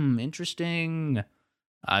 interesting.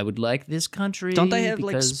 I would like this country. Don't they have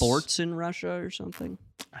like because sports in Russia or something?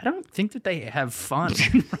 I don't think that they have fun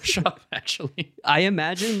in Russia, actually. I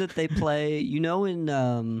imagine that they play,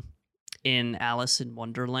 in Alice in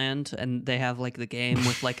Wonderland, and they have like the game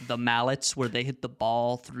with like the mallets where they hit the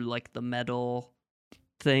ball through like the metal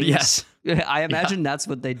things. Yes. I imagine that's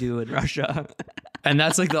what they do in Russia. And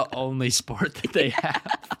that's like the only sport that they have.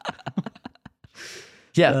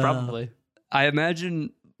 Yeah, probably. I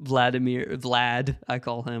imagine Vlad, I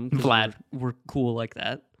call him. 'Cause Vlad. We're cool like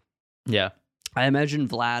that. Yeah. I imagine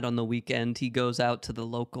Vlad on the weekend, he goes out to the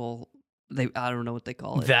local, I don't know what they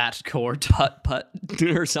call it. That court. Putt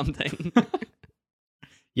or something.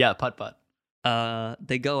 Yeah, putt.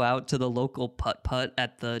 They go out to the local putt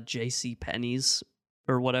at the JC Penney's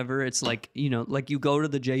or whatever. It's like, like you go to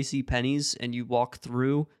the JC Penney's and you walk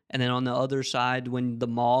through, and then on the other side when the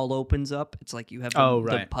mall opens up, it's like you have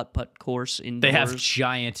the putt course indoors. They have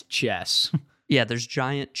giant chess. Yeah, there's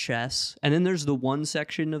giant chess. And then there's the one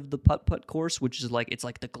section of the putt course which is like, it's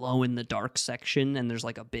like the glow in the dark section, and there's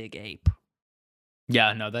like a big ape.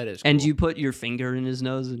 Yeah, no, that is cool. And you put your finger in his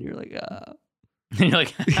nose and you're like, And you're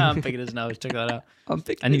like, I'm picking his nose. Check that out. I'm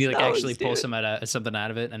picking And then his you like nose, actually pull dude. something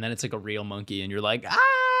out of it, and then it's like a real monkey, and you're like,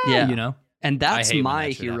 Yeah. you know? And that's hate when my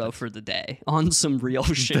that shit hero happens. for the day on some real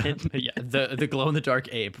shit. Yeah, the glow in the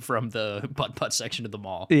dark ape from the putt section of the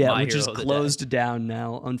mall. Yeah, My which hero is of the day. closed down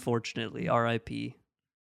now, unfortunately. R.I.P.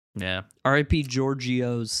 Yeah. R.I.P.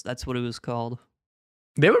 Giorgio's. That's what it was called.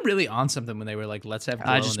 They were really on something when they were like, let's have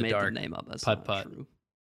glow I in just the made dark. the name up. That's putt not putt. true.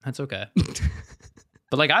 That's okay.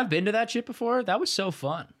 But like, I've been to that shit before. That was so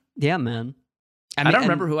fun. Yeah, man. I don't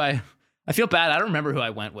remember who I feel bad. I don't remember who I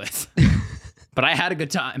went with, but I had a good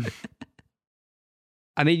time.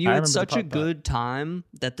 I mean, you I had remember the such a putt-putt. good time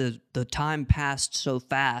that the time passed so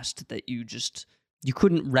fast that you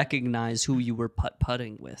couldn't recognize who you were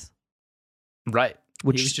putt-putting with. Right.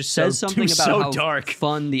 Which He was just says so- something he was about so how dark.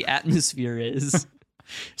 fun the atmosphere is.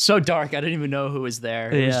 So dark. I didn't even know who was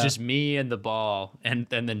there. It was Yeah. just me and the ball and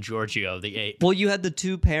then Giorgio, the ape. Well, you had the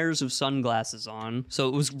two pairs of sunglasses on, so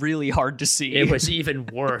it was really hard to see. It was even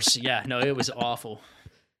worse. Yeah, no, it was awful.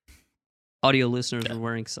 Audio listeners are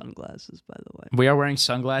wearing sunglasses, by the way. We are wearing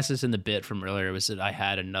sunglasses, and the bit from earlier was that I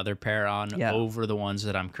had another pair on Yeah. over the ones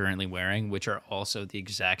that I'm currently wearing, which are also the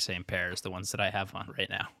exact same pair as the ones that I have on right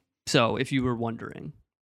now. So, if you were wondering.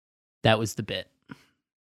 That was the bit.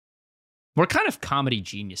 We're kind of comedy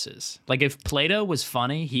geniuses. Like if Plato was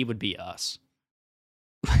funny, he would be us.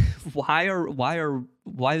 Why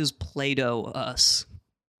is Plato us?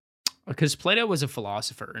 Because Plato was a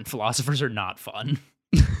philosopher, and philosophers are not fun.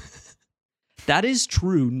 That is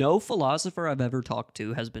true. No philosopher I've ever talked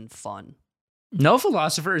to has been fun. No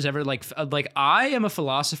philosopher is ever like I am a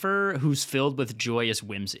philosopher who's filled with joyous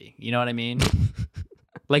whimsy. You know what I mean?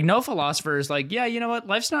 Like no philosopher is like, yeah, you know what?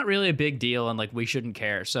 Life's not really a big deal and like we shouldn't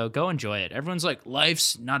care. So go enjoy it. Everyone's like,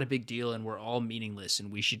 life's not a big deal and we're all meaningless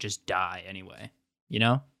and we should just die anyway. You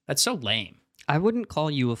know? That's so lame. I wouldn't call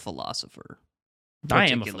you a philosopher. I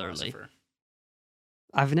am a particularly. philosopher.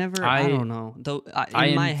 I've never, I don't know. Though I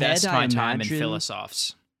in my invest head, my I time in imagine,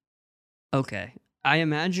 philosophs. Okay. I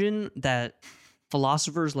imagine that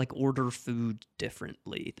philosophers like order food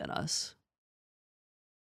differently than us.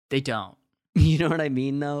 They don't. You know what I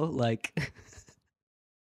mean, though? Like,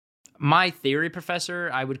 my theory professor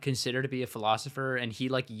I would consider to be a philosopher, and he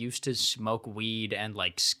like used to smoke weed and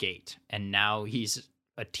like skate, and now he's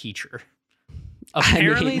a teacher.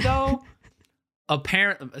 Apparently, though,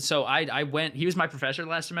 so I went. He was my professor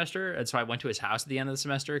last semester, and so I went to his house at the end of the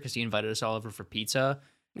semester because he invited us all over for pizza.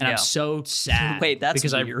 And I'm so sad. Wait, that's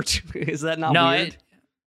because weird. Is that not no, weird?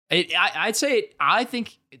 I'd say I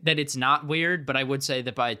think that it's not weird, but I would say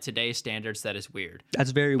that by today's standards, that is weird.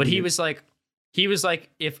 That's very weird. But he was like,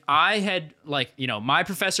 if I had like, my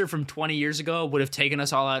professor from 20 years ago would have taken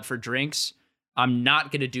us all out for drinks. I'm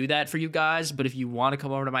not going to do that for you guys, but if you want to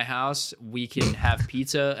come over to my house, we can have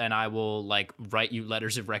pizza and I will like write you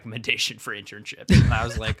letters of recommendation for internships. And I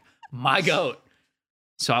was like, my goat.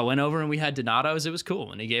 So I went over and we had Donato's. It was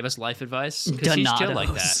cool. And he gave us life advice because he's chill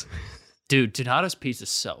like that. Dude, Donato's pizza is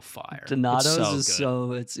so fire. Donato's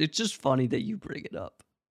it's just funny that you bring it up.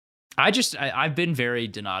 I've been very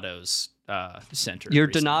Donato's centered. You're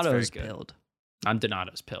recently. Donato's pilled. I'm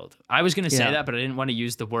Donato's pilled. I was going to say that, but I didn't want to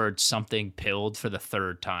use the word something pilled for the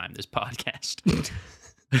third time this podcast.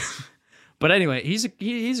 But anyway, he's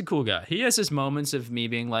a cool guy. He has his moments of me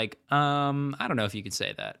being like, I don't know if you could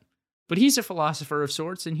say that. But he's a philosopher of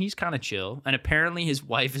sorts, and he's kind of chill. And apparently his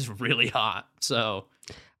wife is really hot. So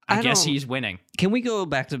I guess he's winning. Can we go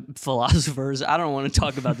back to philosophers? I don't want to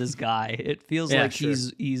talk about this guy. It feels like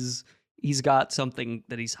he's got something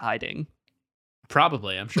that he's hiding.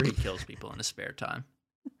 Probably. I'm sure he kills people in his spare time.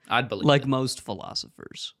 I'd believe like it. Most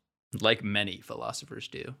philosophers. Like many philosophers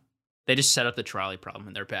do. They just set up the trolley problem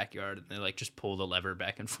in their backyard and they like just pull the lever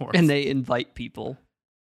back and forth. And they invite people.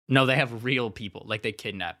 No, they have real people. Like they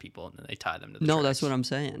kidnap people and then they tie them to the tracks. That's what I'm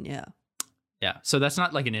saying. Yeah. Yeah. So that's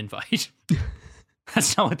not like an invite.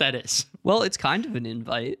 That's not what that is. Well, it's kind of an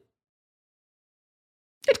invite.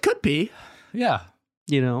 It could be. Yeah.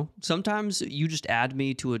 Sometimes you just add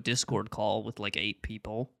me to a Discord call with like 8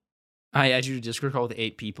 people. I add you to a Discord call with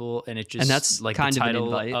 8 people, and it just that's like kind the of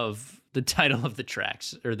title an invite. of the title of the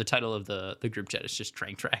tracks or the title of the group chat is just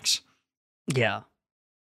train tracks. Yeah.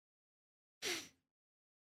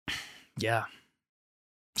 Yeah.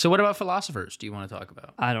 So what about philosophers do you want to talk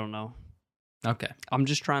about? I don't know. Okay. I'm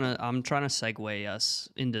trying to segue us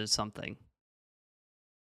into something.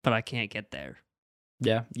 But I can't get there.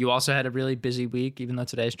 Yeah. You also had a really busy week, even though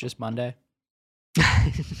today's just Monday.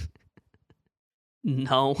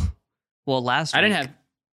 No. Well, last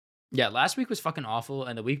week was fucking awful,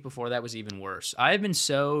 and the week before that was even worse. I have been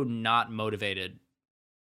so not motivated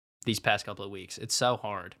these past couple of weeks. It's so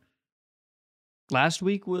hard. Last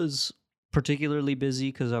week was particularly busy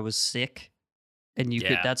because I was sick. And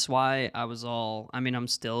that's why I was I'm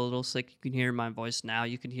still a little sick. You can hear my voice now.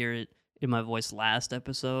 You can hear it in my voice last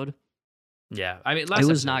episode. Yeah. I mean, it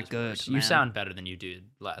was not good. You sound better than you did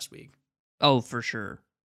last week. Oh, for sure.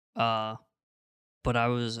 But it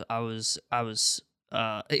was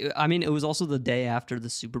also the day after the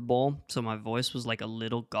Super Bowl. So my voice was like a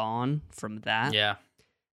little gone from that. Yeah.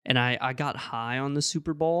 And I got high on the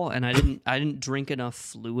Super Bowl and I didn't drink enough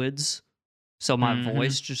fluids. So my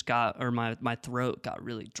voice just my throat got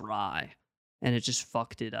really dry and it just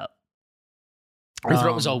fucked it up. Your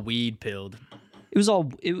throat was all weed pilled.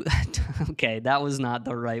 Okay, that was not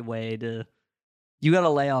the right way to... You gotta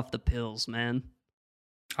lay off the pills, man.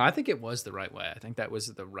 I think it was the right way. I think that was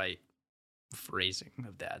the right phrasing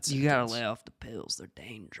of that sentence. You gotta lay off the pills. They're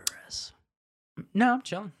dangerous. No, I'm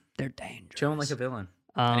chilling. They're dangerous. Chilling like a villain.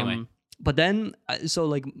 Anyway. But then, so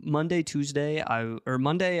like Monday, Tuesday,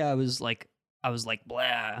 Monday I was like,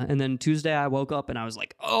 blah. And then Tuesday I woke up and I was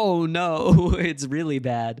like, oh no, it's really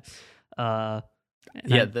bad. I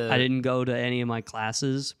didn't go to any of my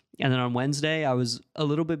classes. And then on Wednesday, I was a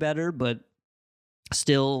little bit better, but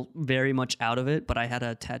still very much out of it. But I had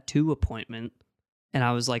a tattoo appointment, and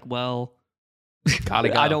I was like, well, gotta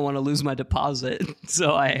go. I don't want to lose my deposit,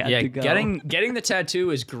 so I had to go. Getting the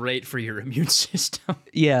tattoo is great for your immune system.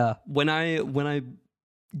 Yeah, when I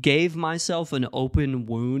gave myself an open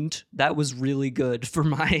wound, that was really good for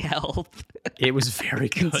my health. It was very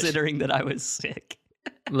good. Considering that I was sick.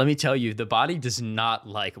 Let me tell you, the body does not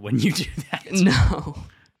like when you do that. No.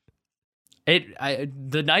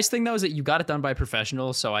 The nice thing though is that you got it done by a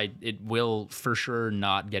professional, so it will for sure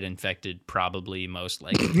not get infected. Probably, most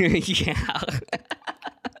likely. Yeah.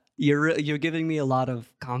 You're giving me a lot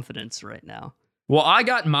of confidence right now. Well, I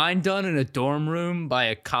got mine done in a dorm room by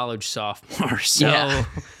a college sophomore, so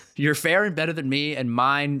you're faring better than me, and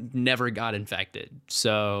mine never got infected.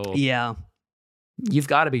 So yeah. You've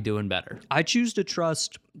got to be doing better. I choose to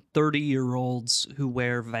trust 30-year-olds who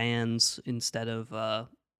wear Vans instead of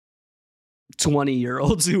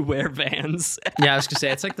 20-year-olds who wear Vans. Yeah, I was gonna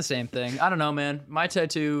say it's like the same thing. I don't know, man. My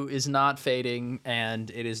tattoo is not fading, and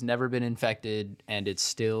it has never been infected, and it's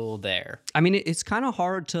still there. I mean, it's kind of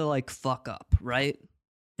hard to like fuck up, right?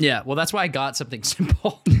 Yeah, well, that's why I got something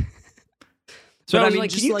simple. So But I I was mean, like,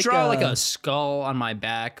 just can you like draw like a skull on my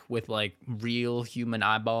back with like real human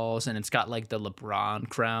eyeballs, and it's got like the LeBron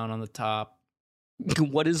crown on the top?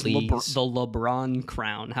 What is the Please. LeBron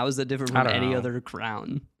crown? How is that different I from don't any know. other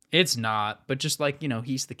crown? It's not, but just like,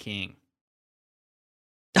 he's the king.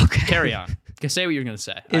 Okay. Carry on. Say what you're gonna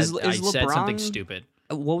say. Is I said something LeBron- stupid.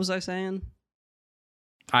 What was I saying?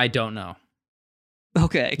 I don't know.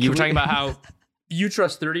 Okay. You were talking about how you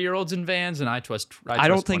trust 30-year-olds in Vans, and I trust. I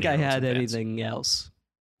don't think I 20-year-olds had in Vans. anything else.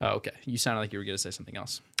 Oh, okay. You sounded like you were gonna say something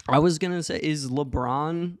else. I was gonna say, is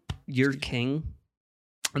LeBron your king?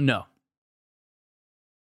 No.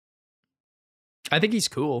 I think he's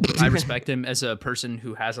cool. I respect him as a person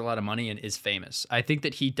who has a lot of money and is famous. I think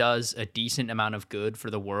that he does a decent amount of good for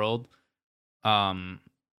the world,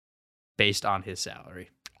 based on his salary.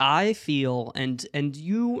 I feel, and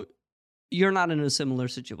you're not in a similar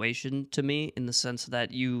situation to me in the sense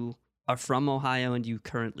that you are from Ohio and you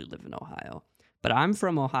currently live in Ohio. But I'm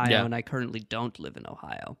from Ohio Yeah. and I currently don't live in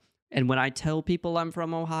Ohio. And when I tell people I'm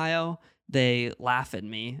from Ohio, they laugh at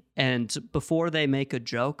me. And before they make a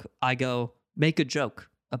joke, I go, make a joke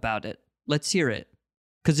about it. Let's hear it.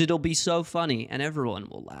 Because it'll be so funny and everyone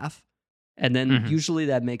will laugh. And then Mhm. usually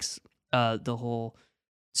that makes the whole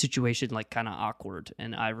situation like kind of awkward,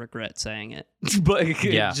 and I regret saying it. But it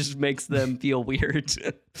Yeah. just makes them feel weird.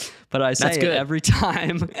 But I say That's it good. every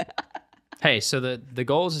time. Hey, so the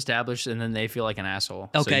goal is established, and then they feel like an asshole.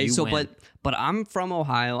 Okay, you win. but I'm from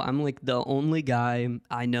Ohio. I'm like the only guy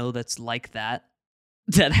I know that's like that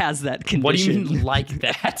has that condition. What do you mean like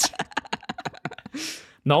that?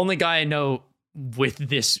 The only guy I know with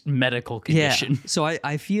this medical condition. Yeah. So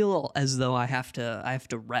I feel as though I have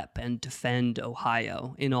to rep and defend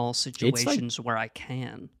Ohio in all situations where I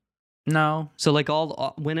can. No. So like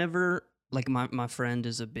whenever like my friend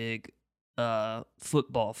is a big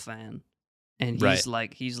football fan, and he's Right.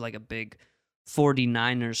 like a big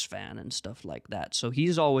 49ers fan and stuff like that. So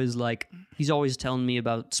he's always telling me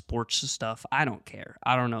about sports stuff. I don't care.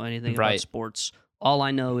 I don't know anything about Right. sports. All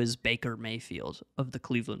I know is Baker Mayfield of the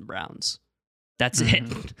Cleveland Browns. That's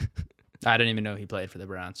Mhm. it. I didn't even know he played for the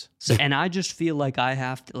Browns. So, and I just feel like I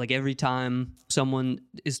have to, like, every time someone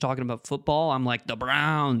is talking about football, I'm like, the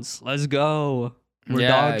Browns, let's go. We're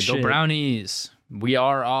dog go shit. Brownies. We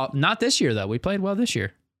are all not this year though. We played well this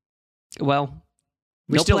year. Well,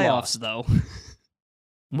 We no still playoffs lost. though.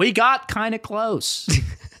 We got kind of close.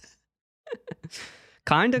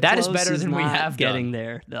 Kind of That is close better than we not have getting done.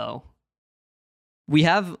 there though.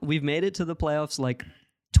 We've made it to the playoffs like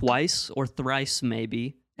twice or thrice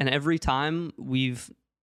maybe, and every time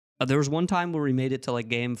there was one time where we made it to like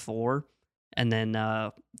game 4, and then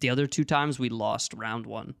the other 2 times we lost round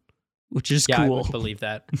 1, which is Yeah, I cool. would believe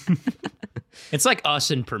that. It's like us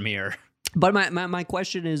in Premiere. But my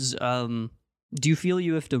question is, do you feel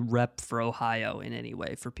you have to rep for Ohio in any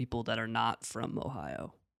way for people that are not from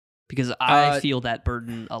Ohio? Because I feel that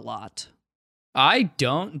burden a lot. I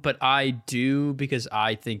don't, but I do because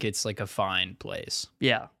I think it's like a fine place.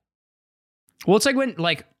 Yeah. Well, it's like when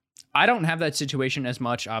I don't have that situation as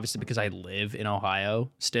much, obviously, because I live in Ohio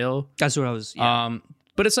still. That's what I was. Yeah.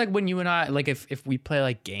 But it's like when you and I, like, if we play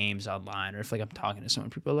like games online, or if like I'm talking to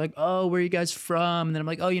someone, people are like, "Oh, where are you guys from?" And then I'm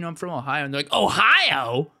like, "Oh, I'm from Ohio," and they're like,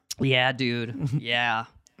 "Ohio." Yeah, dude. Yeah.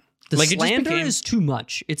 The Like, it just slander became- is too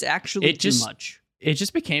much. It's actually too much. It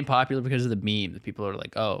just became popular because of the meme that people are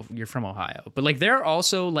like, "Oh, you're from Ohio." But like there are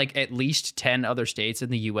also like at least 10 other states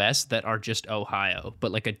in the US that are just Ohio,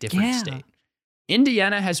 but like a different Yeah. state.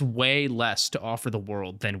 Indiana has way less to offer the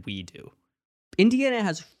world than we do. Indiana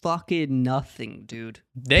has fucking nothing, dude.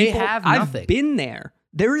 They have nothing. I've been there.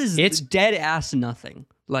 There is It's- dead ass nothing.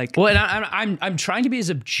 Like, Well, and I'm trying to be as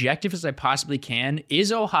objective as I possibly can.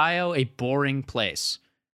 Is Ohio a boring place?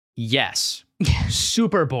 Yes.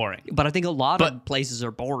 Super boring. but I think a lot But- of places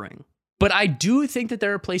are boring. But I do think that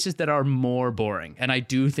there are places that are more boring. And I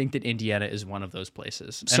do think that Indiana is one of those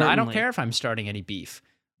places. And I don't Certainly. care if I'm starting any beef.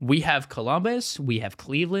 We have Columbus, we have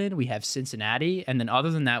Cleveland, we have Cincinnati, and then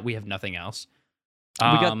other than that, we have nothing else. We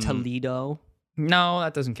got Toledo. No,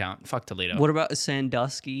 that doesn't count. Fuck Toledo. What about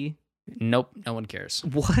Sandusky? Nope, no one cares.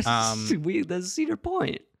 What? Um, That's Cedar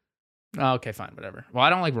Point. Oh, okay, fine, whatever. Well, I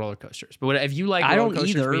don't like roller coasters, but if you like I roller don't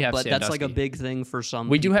coasters, either, we have but that's like a Sandusky. big thing for some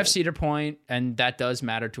We do have people. Cedar Point, and that does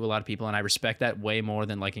matter to a lot of people, and I respect that way more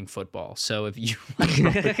than liking football. So if you like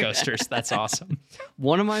roller coasters, that's awesome.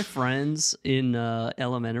 One of my friends in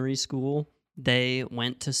elementary school, they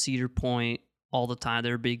went to Cedar Point all the time.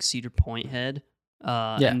 They're a big Cedar Point head.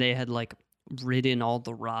 And they had like ridden all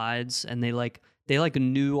the rides, and they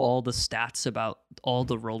knew all the stats about all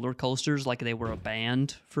the roller coasters, like they were a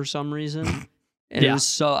band for some reason. And it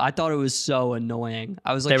was I thought it was so annoying.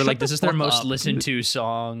 I was like, they were like, this is their most listened to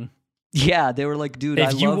song. Yeah, they were like, dude, If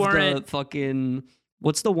I you love weren't- the fucking,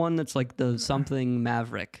 what's the one that's like the something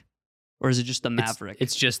Maverick? Or is it just the Maverick?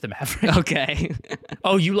 It's just the Maverick. Okay.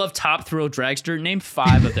 Oh, you love Top Thrill Dragster? Name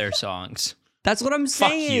 5 of their songs. That's what I'm Fuck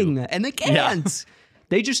saying. you. And they can't.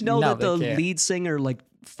 They just know No, that the they can't. lead singer like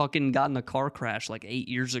fucking got in a car crash like 8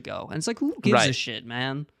 years ago. And it's like, who gives a Right. shit,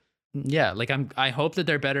 man? Yeah, like I hope that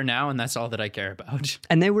they're better now, and that's all that I care about.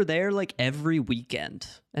 And they were there like every weekend.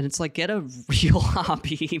 And it's like, get a real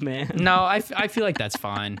hobby, man. No, I feel like that's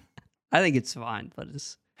fine. I think it's fine, but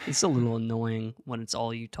it's a little annoying when it's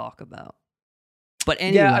all you talk about. But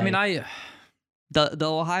anyway, Yeah, I mean, the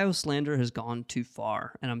Ohio slander has gone too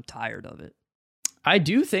far, and I'm tired of it. I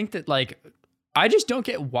do think that, like, I just don't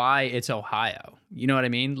get why it's Ohio. You know what I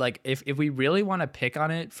mean? Like, if we really want to pick on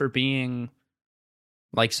it for being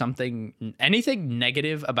like anything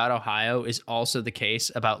negative about Ohio is also the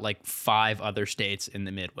case about like 5 other states in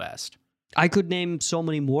the Midwest. I could name so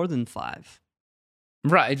many more than 5.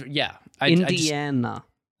 Right? Yeah. Indiana,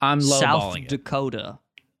 I'm South lowballing it. Dakota,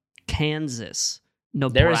 Kansas,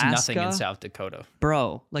 Nebraska. There is nothing in South Dakota.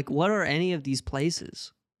 Bro, like, what are any of these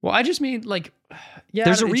places? Well, I just mean, like, yeah,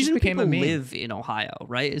 There's a it just reason became people a meme. live in Ohio,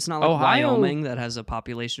 right? It's not like Ohio- Wyoming that has a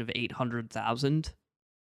population of 800,000.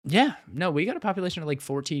 Yeah, no, we got a population of like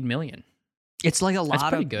 14 million. It's like a That's lot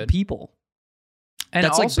pretty of good. people. And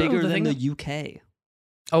That's like also, bigger than thing the that- UK.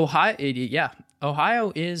 Ohio, yeah,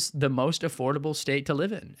 Ohio is the most affordable state to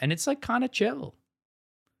live in, and it's like kind of chill.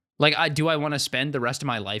 Like, do I want to spend the rest of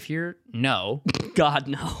my life here? No. God,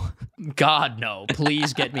 no. God, no.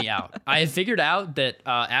 Please get me out. I have figured out that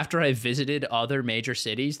after I visited other major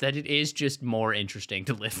cities, that it is just more interesting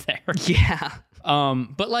to live there. Yeah.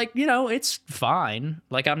 But like, you know, it's fine.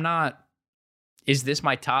 Like, I'm not. Is this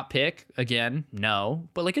my top pick? Again, no.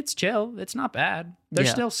 But like, it's chill. It's not bad. There's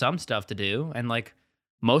Yeah. still some stuff to do, and like,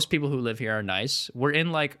 most people who live here are nice. We're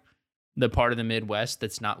in like the part of the Midwest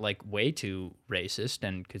that's not like way too racist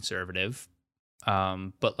and conservative.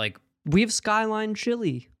 But like, We have Skyline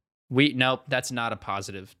Chili. nope, that's not a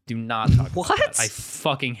positive. Do not talk about What? that. I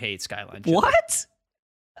fucking hate Skyline Chili. What?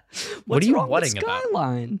 What's are you wrong with whatting about?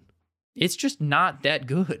 Skyline? It's just not that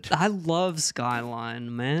good. I love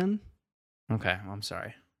Skyline, man. Okay, I'm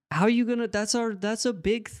sorry. How are you gonna? That's a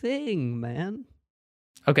big thing, man.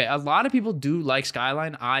 Okay, a lot of people do like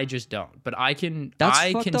Skyline. I just don't. But I can. That's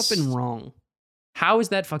I fucked can up and wrong. How is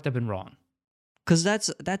that fucked up and wrong? Cause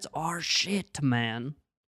that's our shit, man.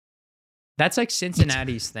 That's like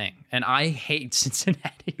Cincinnati's thing, and I hate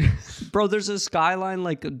Cincinnati. Bro, there's a Skyline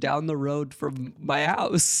like down the road from my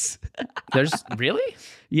house. There's really?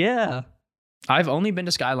 Yeah, I've only been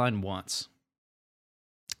to Skyline once.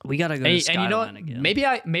 we gotta go to And Skyline you know what? again.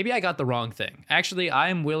 Maybe I got the wrong thing. Actually, I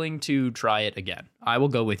am willing to try it again. I will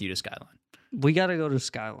go with you to Skyline. We gotta go to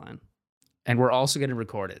Skyline. And we're also going to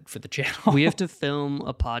record it for the channel. We have to film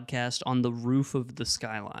a podcast on the roof of the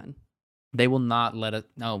Skyline. They will not let it.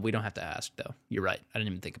 No, we don't have to ask, though. You're right. I didn't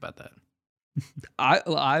even think about that.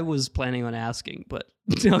 I was planning on asking, but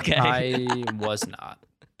okay. I was not.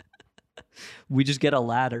 We just get a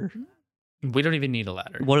ladder. We don't even need a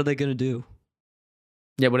ladder. What are they gonna do?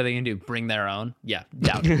 Yeah, what are they going to do? Bring their own? Yeah,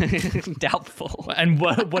 doubt it. Doubtful. And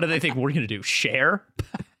what do they think we're going to do? Share?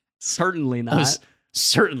 Certainly not.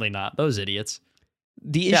 Certainly not. Those idiots.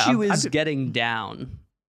 The Yeah, issue I'm- is getting down.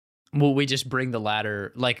 Will we just bring the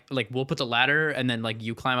ladder? Like we'll put the ladder, and then like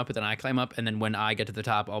you climb up, and then I climb up, and then when I get to the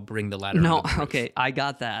top, I'll bring the ladder. No, onto the roof. okay, I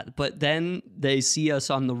got that. But then they see us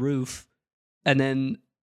on the roof, and then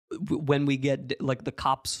when we get like the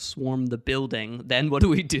cops swarm the building, then what do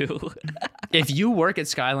we do? If you work at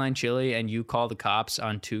Skyline Chili and you call the cops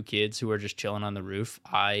on 2 kids who are just chilling on the roof,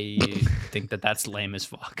 I think that that's lame as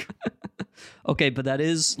fuck. Okay, but that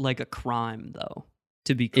is like a crime, though.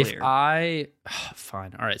 To be clear,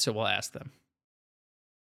 Fine, all right, so we'll ask them.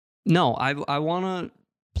 no, I want to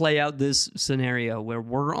play out this scenario where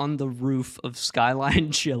we're on the roof of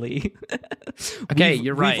Skyline Chili. Okay,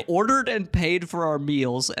 you're right. We've ordered and paid for our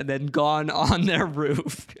meals and then gone on their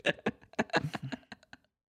roof.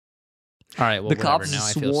 All right, well, The whatever. cops Now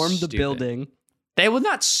I feel swarmed the stupid. building. They would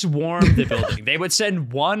not swarm the building. They would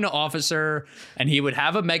send one officer, and he would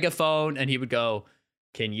have a megaphone, and he would go,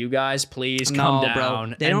 "Can you guys please come No, down?"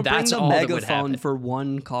 bro. They and don't bring that's the all that would megaphone happen. for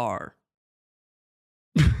one car.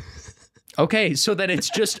 Okay, so then it's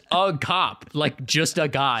just a cop, like just a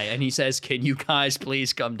guy, and he says, "Can you guys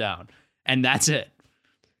please come down?" and that's it.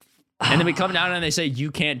 And then we come down and they say, you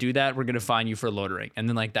can't do that. We're going to fine you for loitering. And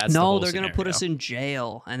then like, that's no, the whole they're going to put scenario. us in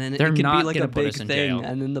jail. And then They're it can not be like gonna a put big us in thing. jail.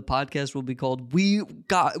 And then the podcast will be called, we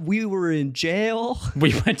were in jail.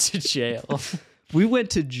 We went to jail. We went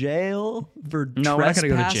to jail for No, we're not gonna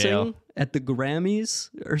go to trespassing jail. at the Grammys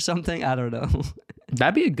or something. I don't know.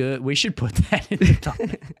 That'd be we should put that in the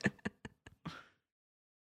thumbnail.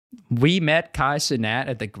 We met Kai Cenat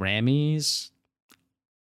at the Grammys.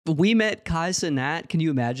 We met Kai Cenat. Can you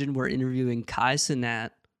imagine we're interviewing Kai Cenat?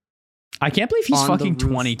 I can't believe he's on the fucking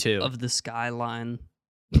roof 22. of the Skyline.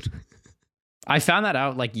 I found that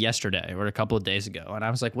out like yesterday or a couple of days ago. And I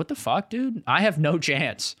was like, what the fuck, dude? I have no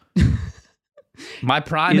chance. My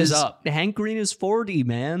prime is up. Hank Green is 40,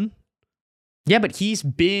 man. Yeah, but he's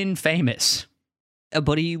been famous.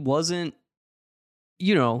 But he wasn't,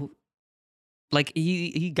 like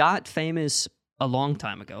he got famous a long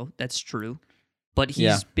time ago. That's true. But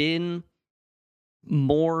he's been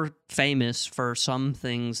more famous for some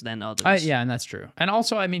things than others. Yeah, and that's true. And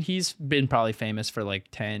also, I mean, he's been probably famous for like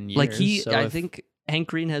 10 years. Like I think Hank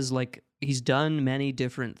Green has he's done many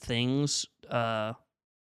different things to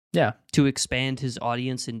expand his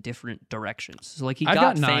audience in different directions. So like he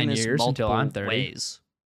got 9 famous years multiple until I'm 30. ways.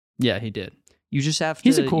 Yeah, he did. You just have to,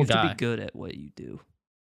 He's a cool you have guy. to be good at what you do.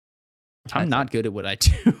 I'm not good at what I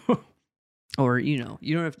do. Or you don't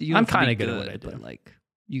have to. I'm kind of good at what I do. But like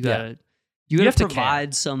you gotta, You you have gotta to care.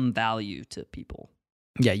 provide some value to people.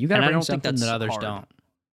 Yeah, you got to And I bring don't think something that's that others hard. don't.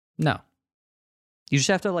 No. You just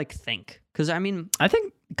have to like think, because I memean, I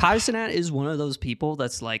think Kai Cenat is one of those people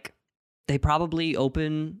that's like, they probably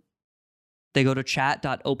they go to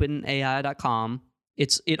chat.openai.com. It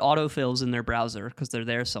autofills in their browser because they're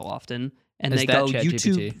there so often, and Is they that go ChatGPT?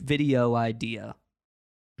 YouTube video idea.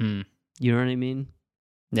 Hmm. You know what I mean?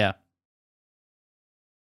 Yeah.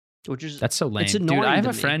 Which is That's so lame. it's Dude, annoying I have to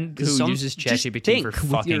a me, friend 'cause who uses just ChatGPT think for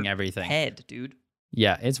with fucking your everything. head, dude.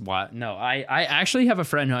 Yeah, it's wild. No, I actually have a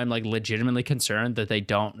friend who I'm like legitimately concerned that they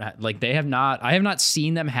don't like I have not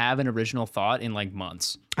seen them have an original thought in like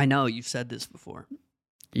months. I know you've said this before.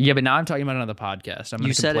 Yeah, but now I'm talking about it on the podcast. I'm going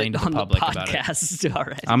You to said complain it to the on public the about it. podcast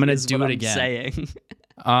already. I'm gonna is do what it I'm again. Saying.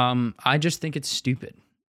 I just think it's stupid.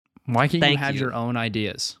 Why can't you Thank have you. your own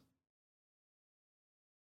ideas?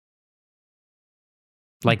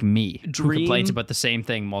 Like me, who complains Dream- about the same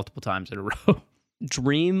thing multiple times in a row.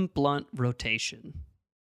 Dream blunt rotation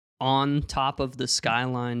on top of the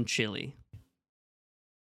Skyline chili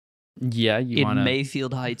Yeah, you in want to...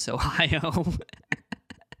 Mayfield Heights, Ohio.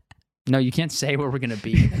 No, you can't say where we're going to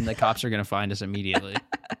be, and the cops are going to find us immediately.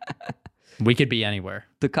 We could be anywhere.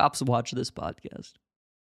 The cops watch this podcast.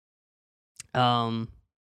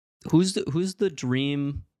 Who's the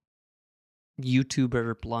dream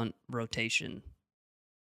YouTuber blunt rotation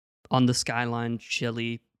on the Skyline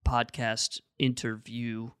Chili podcast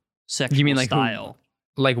interview sexual You mean like style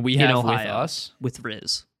Like we in have with Ohio us? with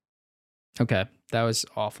Riz? Okay, that was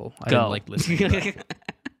awful. I Go. didn't like listening to that.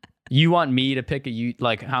 You want me to pick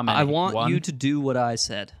like how many? I want One? you to do what I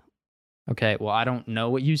said. Okay, well, I don't know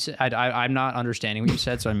what you said. I'm not understanding what you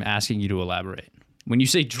said, so I'm asking you to elaborate. When you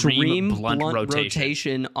say dream blunt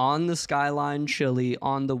rotation. on the Skyline Chili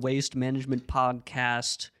on the Waste Management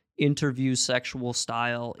podcast interview sexual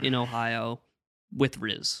style in Ohio with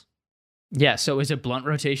Riz. Yeah, so is it blunt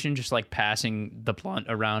rotation just like passing the blunt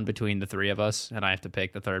around between the three of us, and I have to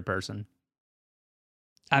pick the third person?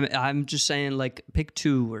 I'm just saying, like, pick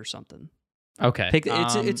two or something. Okay, Pick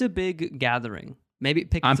it's a big gathering. Maybe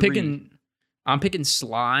pick. I'm three. I'm picking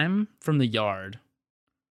Slime from the yard.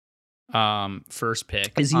 First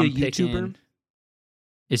pick. Is he I'm a YouTuber?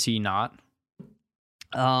 Is he not?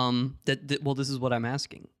 Well, this is what I'm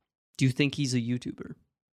asking. Do you think he's a YouTuber?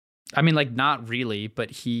 I mean, like, not really, but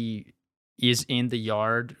he is in the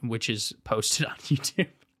yard, which is posted on YouTube.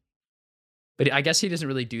 But I guess he doesn't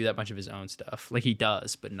really do that much of his own stuff. Like, he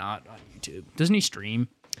does, but not on YouTube. Doesn't he stream?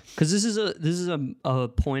 Because this is a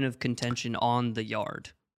point of contention on the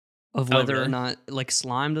yard of whether really? or not, like,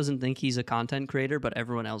 Slime doesn't think he's a content creator, but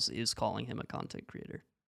everyone else is calling him a content creator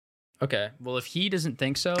Okay, well, if he doesn't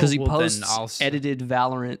think so, because he well, posts then I'll... edited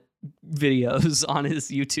Valorant videos on his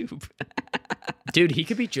YouTube. Dude, he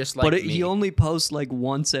could be just like me. He only posts like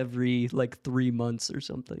once every like 3 months or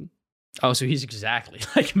something. Oh, so he's exactly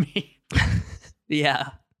like me. Yeah.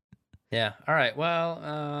 Yeah. All right. Well,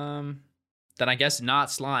 then I guess not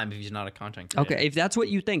Slime if he's not a content creator. Okay, if that's what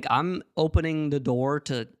you think, I'm opening the door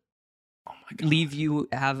to Oh my God.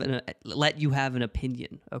 let you have an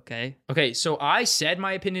opinion. Okay. Okay, so I said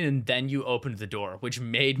my opinion and then you opened the door, which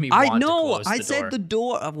made me want I know. to close I the said door. the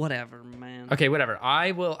door. Whatever, man. Okay, whatever.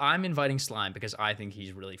 I'm inviting Slime because I think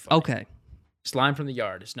he's really funny. Okay. Slime from the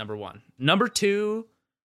Yard is number 1. Number 2,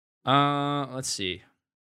 let's see.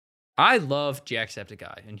 I love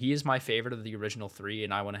Jacksepticeye, and he is my favorite of the original 3,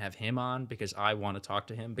 and I want to have him on because I want to talk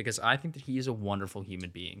to him because I think that he is a wonderful human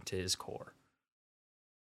being to his core.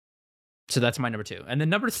 So that's my number 2. And then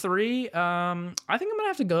number 3, I think I'm going to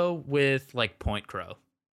have to go with, like, Point Crow.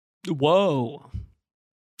 Whoa.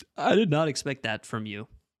 I did not expect that from you.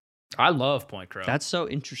 I love Point Crow. That's so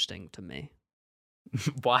interesting to me.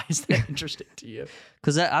 Why is that interesting to you?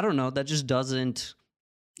 Because I don't know, that just doesn't...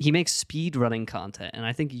 He makes speedrunning content, and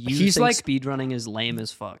I think He's think like- speedrunning is lame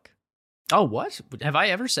as fuck. Oh, what? Have I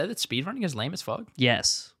ever said that speedrunning is lame as fuck?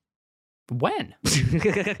 Yes. When?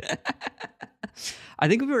 I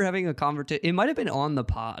think we were having a conversation. It might have been on the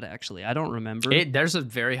pod, actually. I don't remember. There's a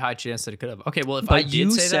very high chance that it could have. Okay, well, if but I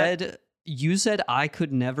did say that... You said I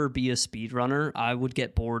could never be a speedrunner. I would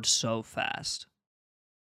get bored so fast.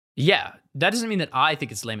 Yeah, that doesn't mean that I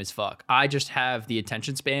think it's lame as fuck. I just have the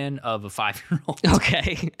attention span of a 5-year-old.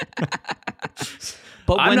 Okay.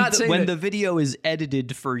 But I'm not saying when that- the video is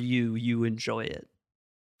edited for you, you enjoy it.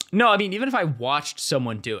 No, I mean, even if I watched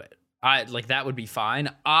someone do it, that would be fine.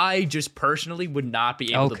 I just personally would not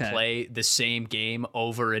be able to play the same game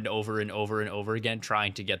over and over and over and over again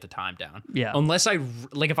trying to get the time down. Yeah. Unless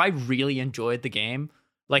if I really enjoyed the game,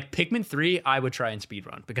 like Pikmin 3, I would try and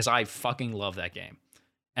speedrun because I fucking love that game.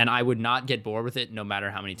 And I would not get bored with it no matter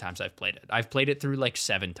how many times I've played it. I've played it through like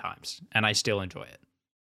 7 times and I still enjoy it.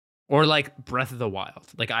 Or like Breath of the Wild.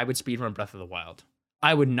 Like I would speedrun Breath of the Wild.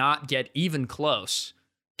 I would not get even close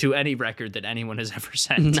to any record that anyone has ever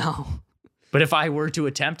set. No. But if I were to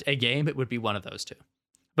attempt a game, it would be one of those 2.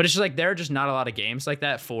 But it's just like there are just not a lot of games like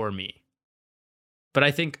that for me. But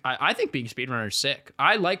I think being speedrunner is sick.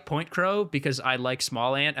 I like Point Crow because I like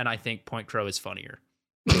Small Ant and I think Point Crow is funnier.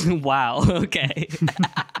 Wow. Okay.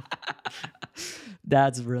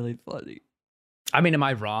 That's really funny. I mean, am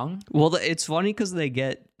I wrong? Well, it's funny because they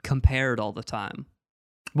get compared all the time.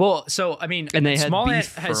 Well, so I mean, And they had Small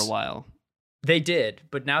beef Ant for a while. They did,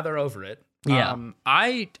 but now they're over it. Yeah.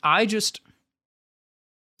 I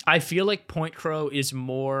feel like Point Crow is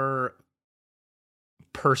more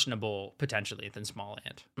personable potentially than Small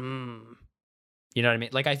Ant. Mm. You know what I mean?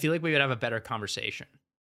 Like I feel like we would have a better conversation.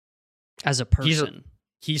 As a person.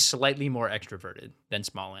 He's slightly more extroverted than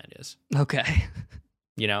Small Ant is. Okay.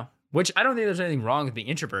 You know? Which I don't think there's anything wrong with being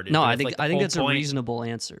introverted. No, but I if, think like, the I think whole that's a point- reasonable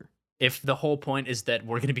answer. If the whole point is that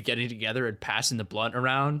we're going to be getting together and passing the blunt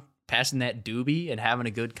around, passing that doobie and having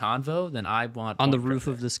a good convo, then I want On the Point Crow roof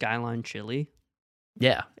there. of the Skyline Chili.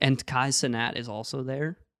 Yeah. And Kai Cenat is also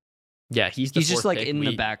there. Yeah, he's He's just fourth like pick. in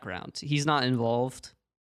the background. He's not involved.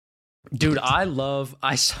 Dude, I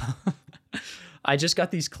saw I just got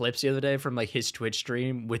these clips the other day from like his Twitch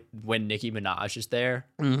stream with when Nicki Minaj is there.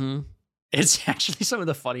 Mm-hmm. It's actually some of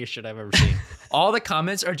the funniest shit I've ever seen. All the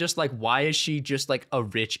comments are just like, why is she just like a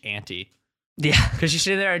rich auntie? Yeah. Because she's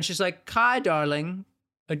sitting there and she's like, Kai, darling,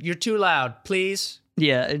 you're too loud, please.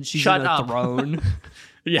 Yeah, and she's Shut in a up. throne.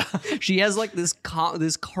 Yeah. She has like this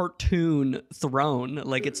cartoon throne,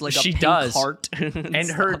 like it's like a She pink does. heart, And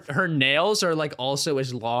her nails are like also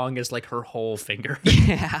as long as like her whole finger.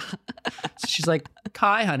 yeah, So she's like,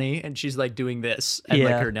 Kai, honey. And she's like doing this. And like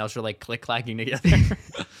Yeah. her nails are like click-clacking together.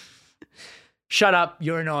 Shut up.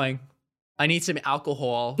 You're annoying. I need some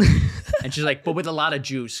alcohol. And she's like, but with a lot of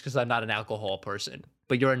juice because I'm not an alcohol person.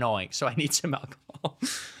 But you're annoying. So I need some alcohol.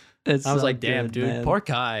 it's I was so like, damn, good, dude, man. poor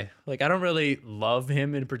Kai. Like, I don't really love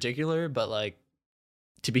him in particular, but like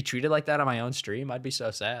to be treated like that on my own stream, I'd be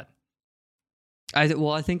so sad. I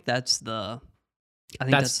think that's the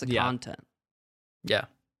Yeah. content. Yeah.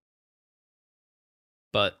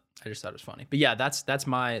 But I just thought it was funny. But yeah, that's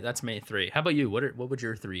my 3. How about you? What would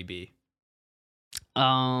your 3 be?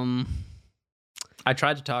 Um, I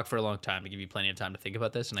tried to talk for a long time to give you plenty of time to think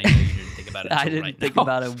about this, and I know you didn't think about it. I until didn't right think now.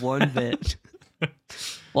 about it one bit.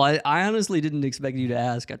 Well, I honestly didn't expect you to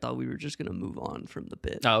ask. I thought we were just gonna move on from the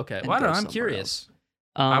bit. Oh, okay. and Well, I don't go know. I'm somewhere curious. else.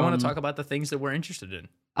 I want to talk about the things that we're interested in.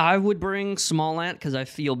 I would bring Small Ant because I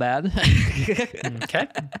feel bad. Okay.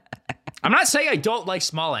 I'm not saying I don't like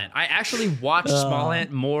Small Ant. I actually watch Small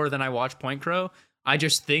Ant more than I watch Point Crow. I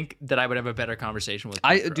just think that I would have a better conversation with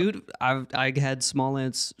Point Crow. I had Small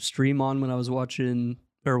Ant's stream on when I was watching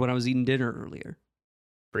or when I was eating dinner earlier.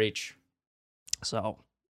 Breach. So,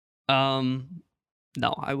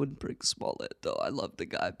 no, I wouldn't bring Small Ant though. I love the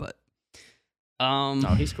guy, but Oh,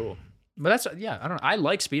 he's cool. But that's, yeah, I don't know. I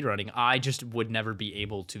like speedrunning. I just would never be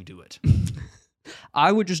able to do it.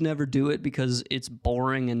 I would just never do it because it's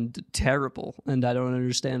boring and terrible, and I don't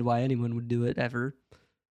understand why anyone would do it ever.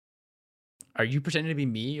 Are you pretending to be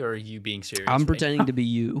me or are you being serious? I'm right pretending now? to be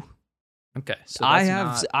you. Okay, so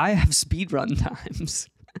that's I have speed run times.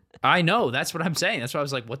 I know, that's what I'm saying. That's why I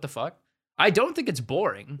was like, what the fuck? I don't think it's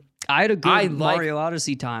boring. I had a good Mario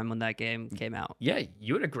Odyssey time when that game came out. Yeah,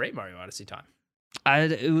 you had a great Mario Odyssey time.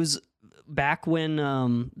 It was back when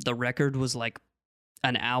the record was like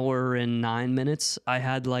an hour and 9 minutes. I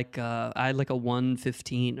had like a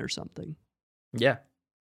 1:15 or something. Yeah.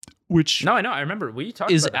 Which no, I know. I remember we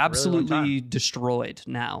talked is about it for a really long absolutely time. destroyed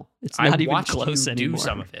now. It's not even close anymore. Do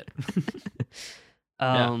some of it.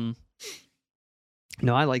 No,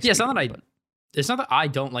 I like. Yeah, it's not that I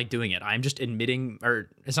don't like doing it. I'm just admitting,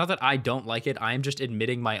 or it's not that I don't like it. I'm just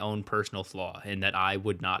admitting my own personal flaw in that I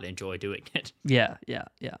would not enjoy doing it. Yeah.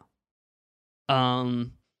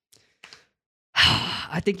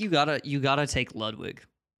 I think you gotta take Ludwig.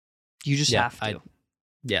 You just have to.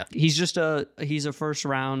 He's a first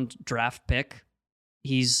round draft pick.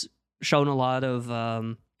 He's shown a lot of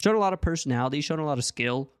personality, shown a lot of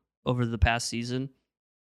skill over the past season.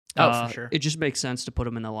 For sure. It just makes sense to put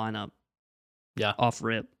him in the lineup. Yeah, off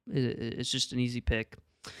rip. It's just an easy pick.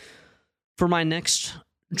 For my next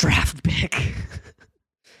draft pick,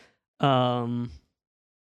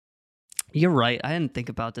 you're right. I didn't think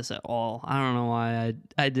about this at all. I don't know why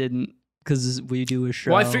I didn't, because we do a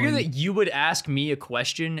show. Well, I figured that you would ask me a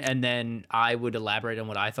question and then I would elaborate on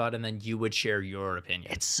what I thought and then you would share your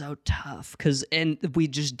opinion. It's so tough and we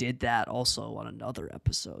just did that also on another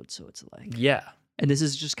episode. So it's like, yeah. And this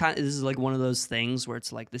is like one of those things where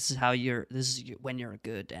it's like, this is when you're a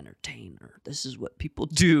good entertainer. This is what people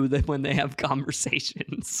do when they have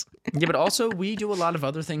conversations. Yeah, but also we do a lot of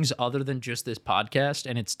other things other than just this podcast,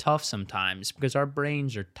 and it's tough sometimes because our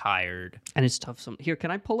brains are tired. And it's tough. Here,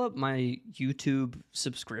 can I pull up my YouTube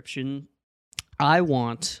subscription? I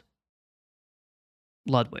want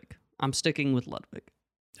Ludwig. I'm sticking with Ludwig.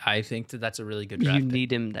 I think that's a really good draft pick.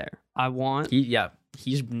 Need him there.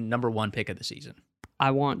 He's number one pick of the season.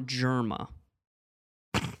 I want Germa.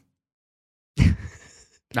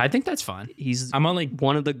 I think that's fine. I'm only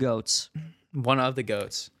one of the goats. One of the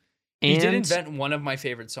goats. He did invent one of my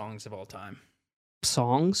favorite songs of all time.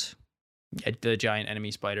 Songs? Yeah, the giant enemy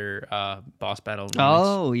spider boss battle.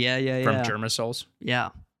 Oh, yeah. From Germa Souls. Yeah,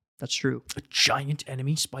 that's true. A giant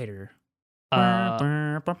enemy spider.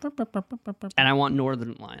 And I want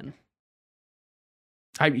Northern Lion.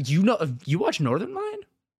 You watch Northern Lion?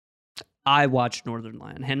 I watch Northern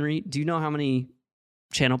Lion. Henry, do you know how many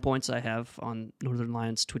channel points I have on Northern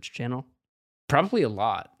Lion's Twitch channel? Probably a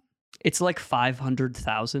lot. It's like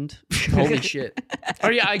 500,000. Holy shit. Oh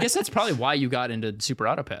yeah, I guess that's probably why you got into Super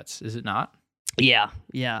Auto Pets, is it not? Yeah.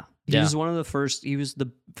 He was one of the first. He was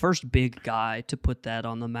the first big guy to put that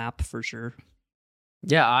on the map for sure.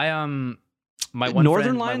 Yeah, my one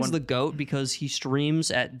Northern friend, Lion's the GOAT because he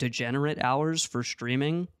streams at degenerate hours for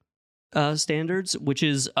streaming standards, which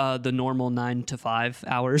is the normal 9 to 5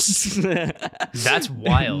 hours. That's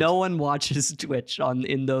wild. No one watches Twitch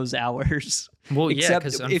in those hours. Well, except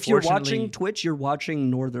if you're watching unfortunately Twitch, you're watching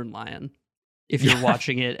Northern Lion. If you're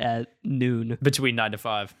watching it at noon between 9 to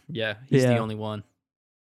 5, yeah, he's the only one.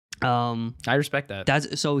 I respect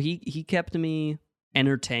that. So he kept me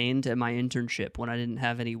entertained at my internship when I didn't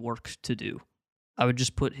have any work to do. I would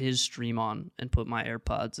just put his stream on and put my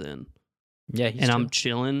AirPods in. Yeah, I'm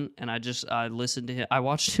chilling, and I listened to him. I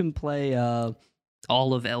watched him play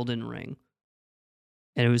all of Elden Ring,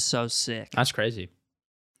 and it was so sick. That's crazy.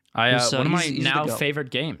 One of my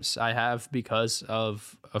favorite games I have because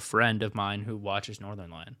of a friend of mine who watches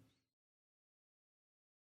Northern Lion,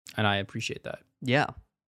 and I appreciate that. Yeah,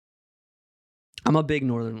 I'm a big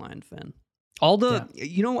Northern Lion fan.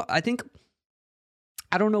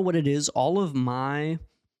 I don't know what it is. All of my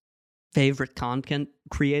favorite content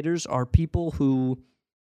creators are people who,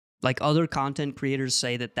 like, other content creators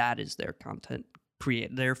say that is their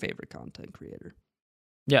their favorite content creator.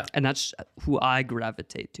 Yeah. And that's who I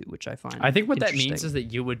gravitate to, which I find I think what that means is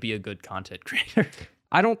that you would be a good content creator.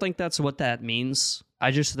 I don't think that's what that means.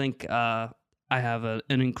 I just think I have an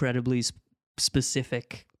incredibly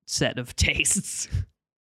specific set of tastes.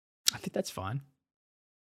 I think that's fine.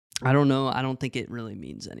 I don't know. I don't think it really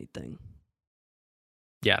means anything.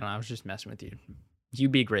 Yeah, I was just messing with you.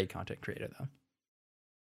 You'd be a great content creator, though.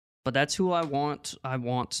 But that's who I want. I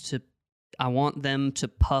want them to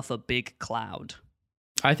puff a big cloud.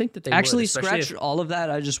 I think that they actually scratch all of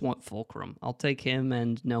that. I just want Fulcrum. I'll take him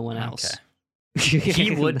and no one else. Okay.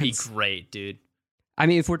 He would be great, dude. I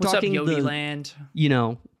mean, if we're What's talking up, Yodeland?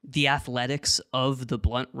 The athletics of the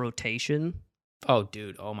blunt rotation. Oh,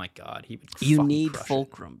 dude. Oh my God. You need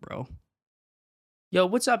Fulcrum, bro. Yo,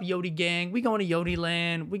 what's up, Yodi gang? We going to Yodi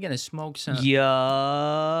land. We gonna smoke some.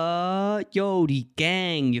 Yeah, Yodi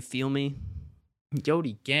gang. You feel me?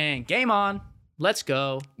 Yodi gang. Game on. Let's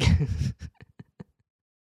go.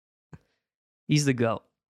 He's the GOAT.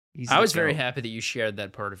 I was very happy that you shared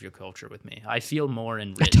that part of your culture with me. I feel more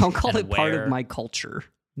enriched. Don't call and it part aware. of my culture.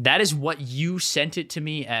 That is what you sent it to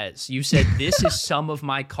me as. You said, this is some of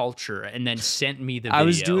my culture, and then sent me the video. I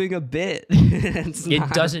was doing a bit. It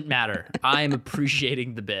doesn't matter. I am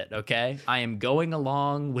appreciating the bit, okay? I am going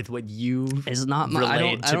along with what you It's not my,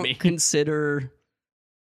 relayed I to don't me. consider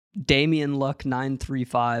Damian Luck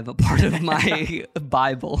 935 a part of my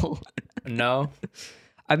Bible. No?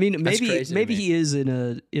 I mean, That's maybe crazy to me. he is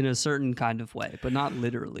in a certain kind of way, but not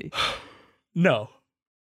literally. No.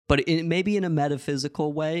 But maybe in a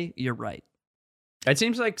metaphysical way, you're right. It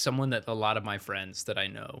seems like someone that a lot of my friends that I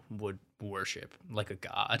know would worship, like a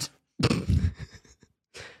god.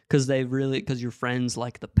 Because your friends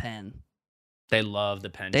like the pen. They love the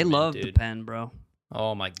pen. They love dude. the pen, bro.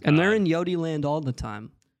 Oh my god. And they're in Yodi land all the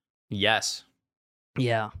time. Yes.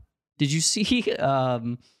 Yeah. Did you see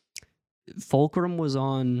Fulcrum was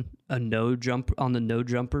on the No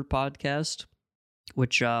Jumper podcast,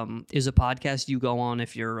 which is a podcast you go on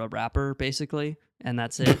if you're a rapper, basically, and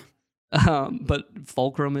that's it. But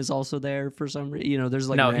Fulcrum is also there for some reason. You know, there's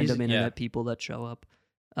like random internet people that show up.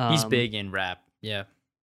 He's big in rap. Yeah.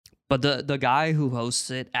 But the guy who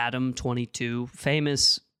hosts it, Adam22,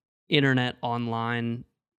 famous internet online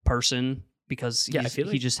person, because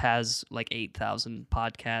he just has like 8,000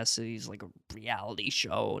 podcasts, and he's like a reality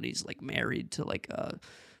show, and he's like married to like a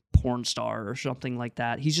porn star or something like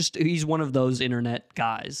that. He's one of those internet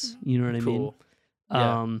guys. You know what I mean?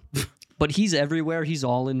 Yeah. But he's everywhere. He's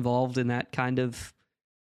all involved in that kind of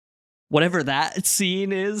whatever that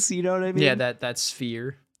scene is. You know what I mean? Yeah, that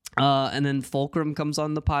sphere. And then Fulcrum comes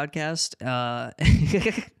on the podcast,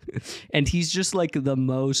 and he's just like the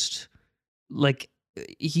most like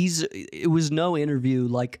it was no interview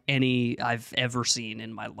like any I've ever seen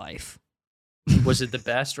in my life. Was it the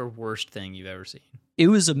best or worst thing you've ever seen? It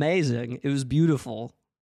was amazing. It was beautiful.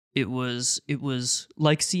 It was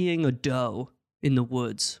like seeing a doe in the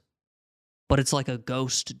woods, but it's like a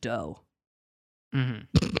ghost doe. Mm-hmm.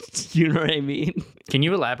 You know what I mean? Can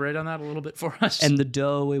you elaborate on that a little bit for us? And the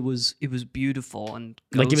doe, it was beautiful and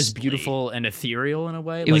ghostly. Like it was beautiful and ethereal in a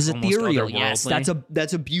way. It was like almost ethereal. Yes, otherworldly?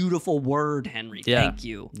 that's a beautiful word, Henry. Yeah. Thank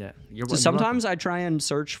you. Yeah, So sometimes I try and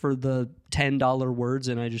search for the $10 words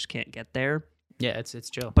and I just can't get there. Yeah, it's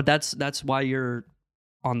chill. But that's why you're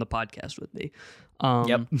on the podcast with me.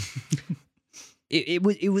 Yep.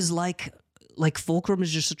 It was like Fulcrum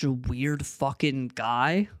is just such a weird fucking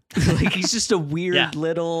guy. Like he's just a weird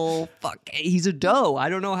little fuck. He's a doe. I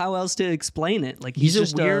don't know how else to explain it. Like he's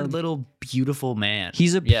just a weird little beautiful man.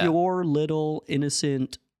 He's a pure little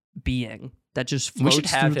innocent being that just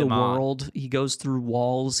floats through the world. He goes through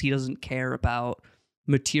walls. He doesn't care about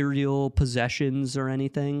material possessions or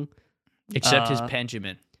anything. Except his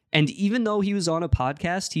Benjamin. And even though he was on a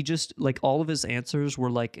podcast, he just like all of his answers were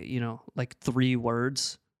like, you know, like 3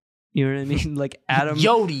 words. You know what I mean? Like Adam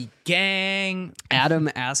Yodi gang. Adam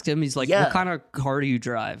asked him, he's like, what kind of car do you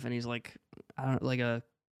drive? And he's like, I don't like a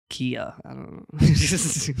Kia. I don't know.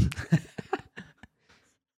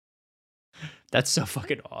 That's so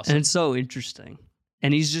fucking awesome. And it's so interesting.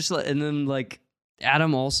 And he's just like, and then like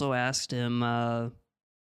Adam also asked him,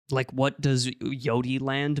 like, what does Yodi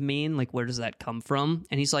land mean? Like, where does that come from?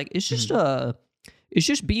 And he's like, it's just it's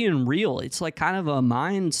just being real. It's like kind of a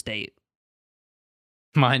mind state.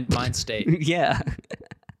 Mind state. Yeah.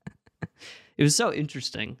 It was so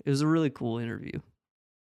interesting. It was a really cool interview.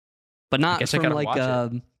 But not from like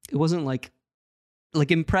it wasn't like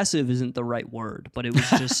impressive isn't the right word, but it was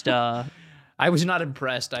just I was not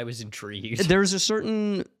impressed. I was intrigued. There's a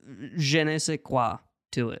certain je ne sais quoi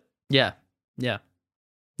to it. Yeah. Yeah.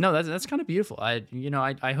 No, that's kind of beautiful.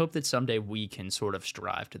 I hope that someday we can sort of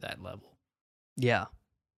strive to that level. Yeah.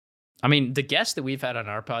 I mean, the guests that we've had on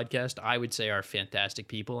our podcast, I would say are fantastic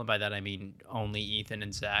people. And by that, I mean only Ethan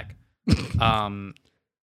and Zach. But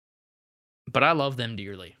I love them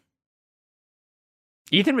dearly.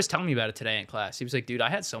 Ethan was telling me about it today in class. He was like, dude, I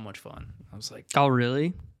had so much fun. I was like, oh,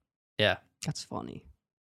 really? Yeah. That's funny.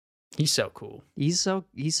 He's so cool. He's such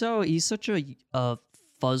a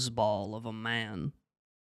fuzzball of a man.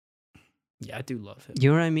 Yeah, I do love him. You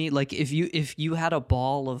know what I mean? Like if you had a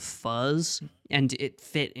ball of fuzz and it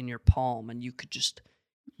fit in your palm and you could just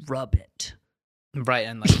rub it. Right,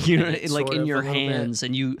 and like you know, like in your hands,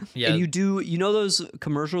 and you do, you know, those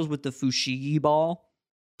commercials with the fushigi ball?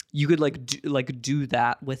 You could do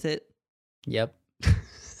that with it. Yep.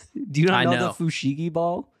 Do you not know the fushigi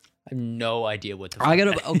ball? I have no idea what the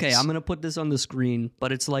I'm gonna put this on the screen,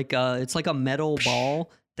 but it's like a metal ball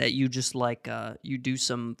that you just like you do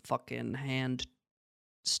some fucking hand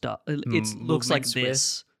stuff. It looks like movements with-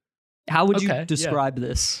 this. How would Okay, you yeah. describe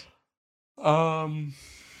this?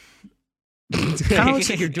 It kind of looks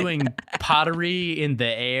like you're doing pottery in the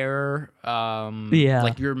air. Yeah.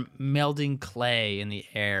 Like you're melding clay in the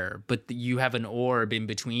air, but you have an orb in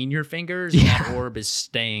between your fingers, and that orb is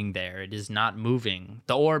staying there. It is not moving.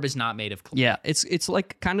 The orb is not made of clay. Yeah, it's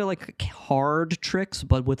like kind of like hard tricks,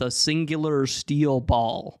 but with a singular steel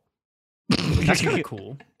ball. That's kind of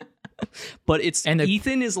cool. But it's And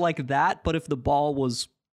Ethan is like that, but if the ball was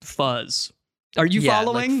fuzz. Are you Yeah, like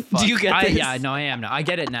following? fuck. Do you get this? Yeah, no, I am now. I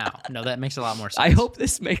get it now. No, that makes a lot more sense. I hope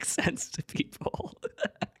this makes sense to people.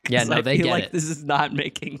 Yeah, 'Cause no, I they feel get like it. this is not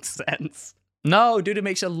making sense. No, dude, it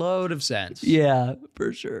makes a load of sense. Yeah,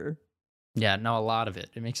 for sure. Yeah, no, a lot of it.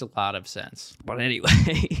 It makes a lot of sense. But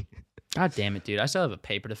anyway, God damn it, dude. I still have a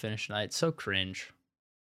paper to finish tonight. It's so cringe.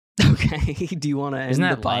 okay. Do you want to end Isn't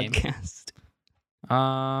the that lame? podcast?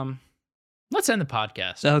 Let's end the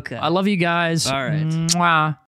podcast. Okay. I love you guys. All right. Mwah.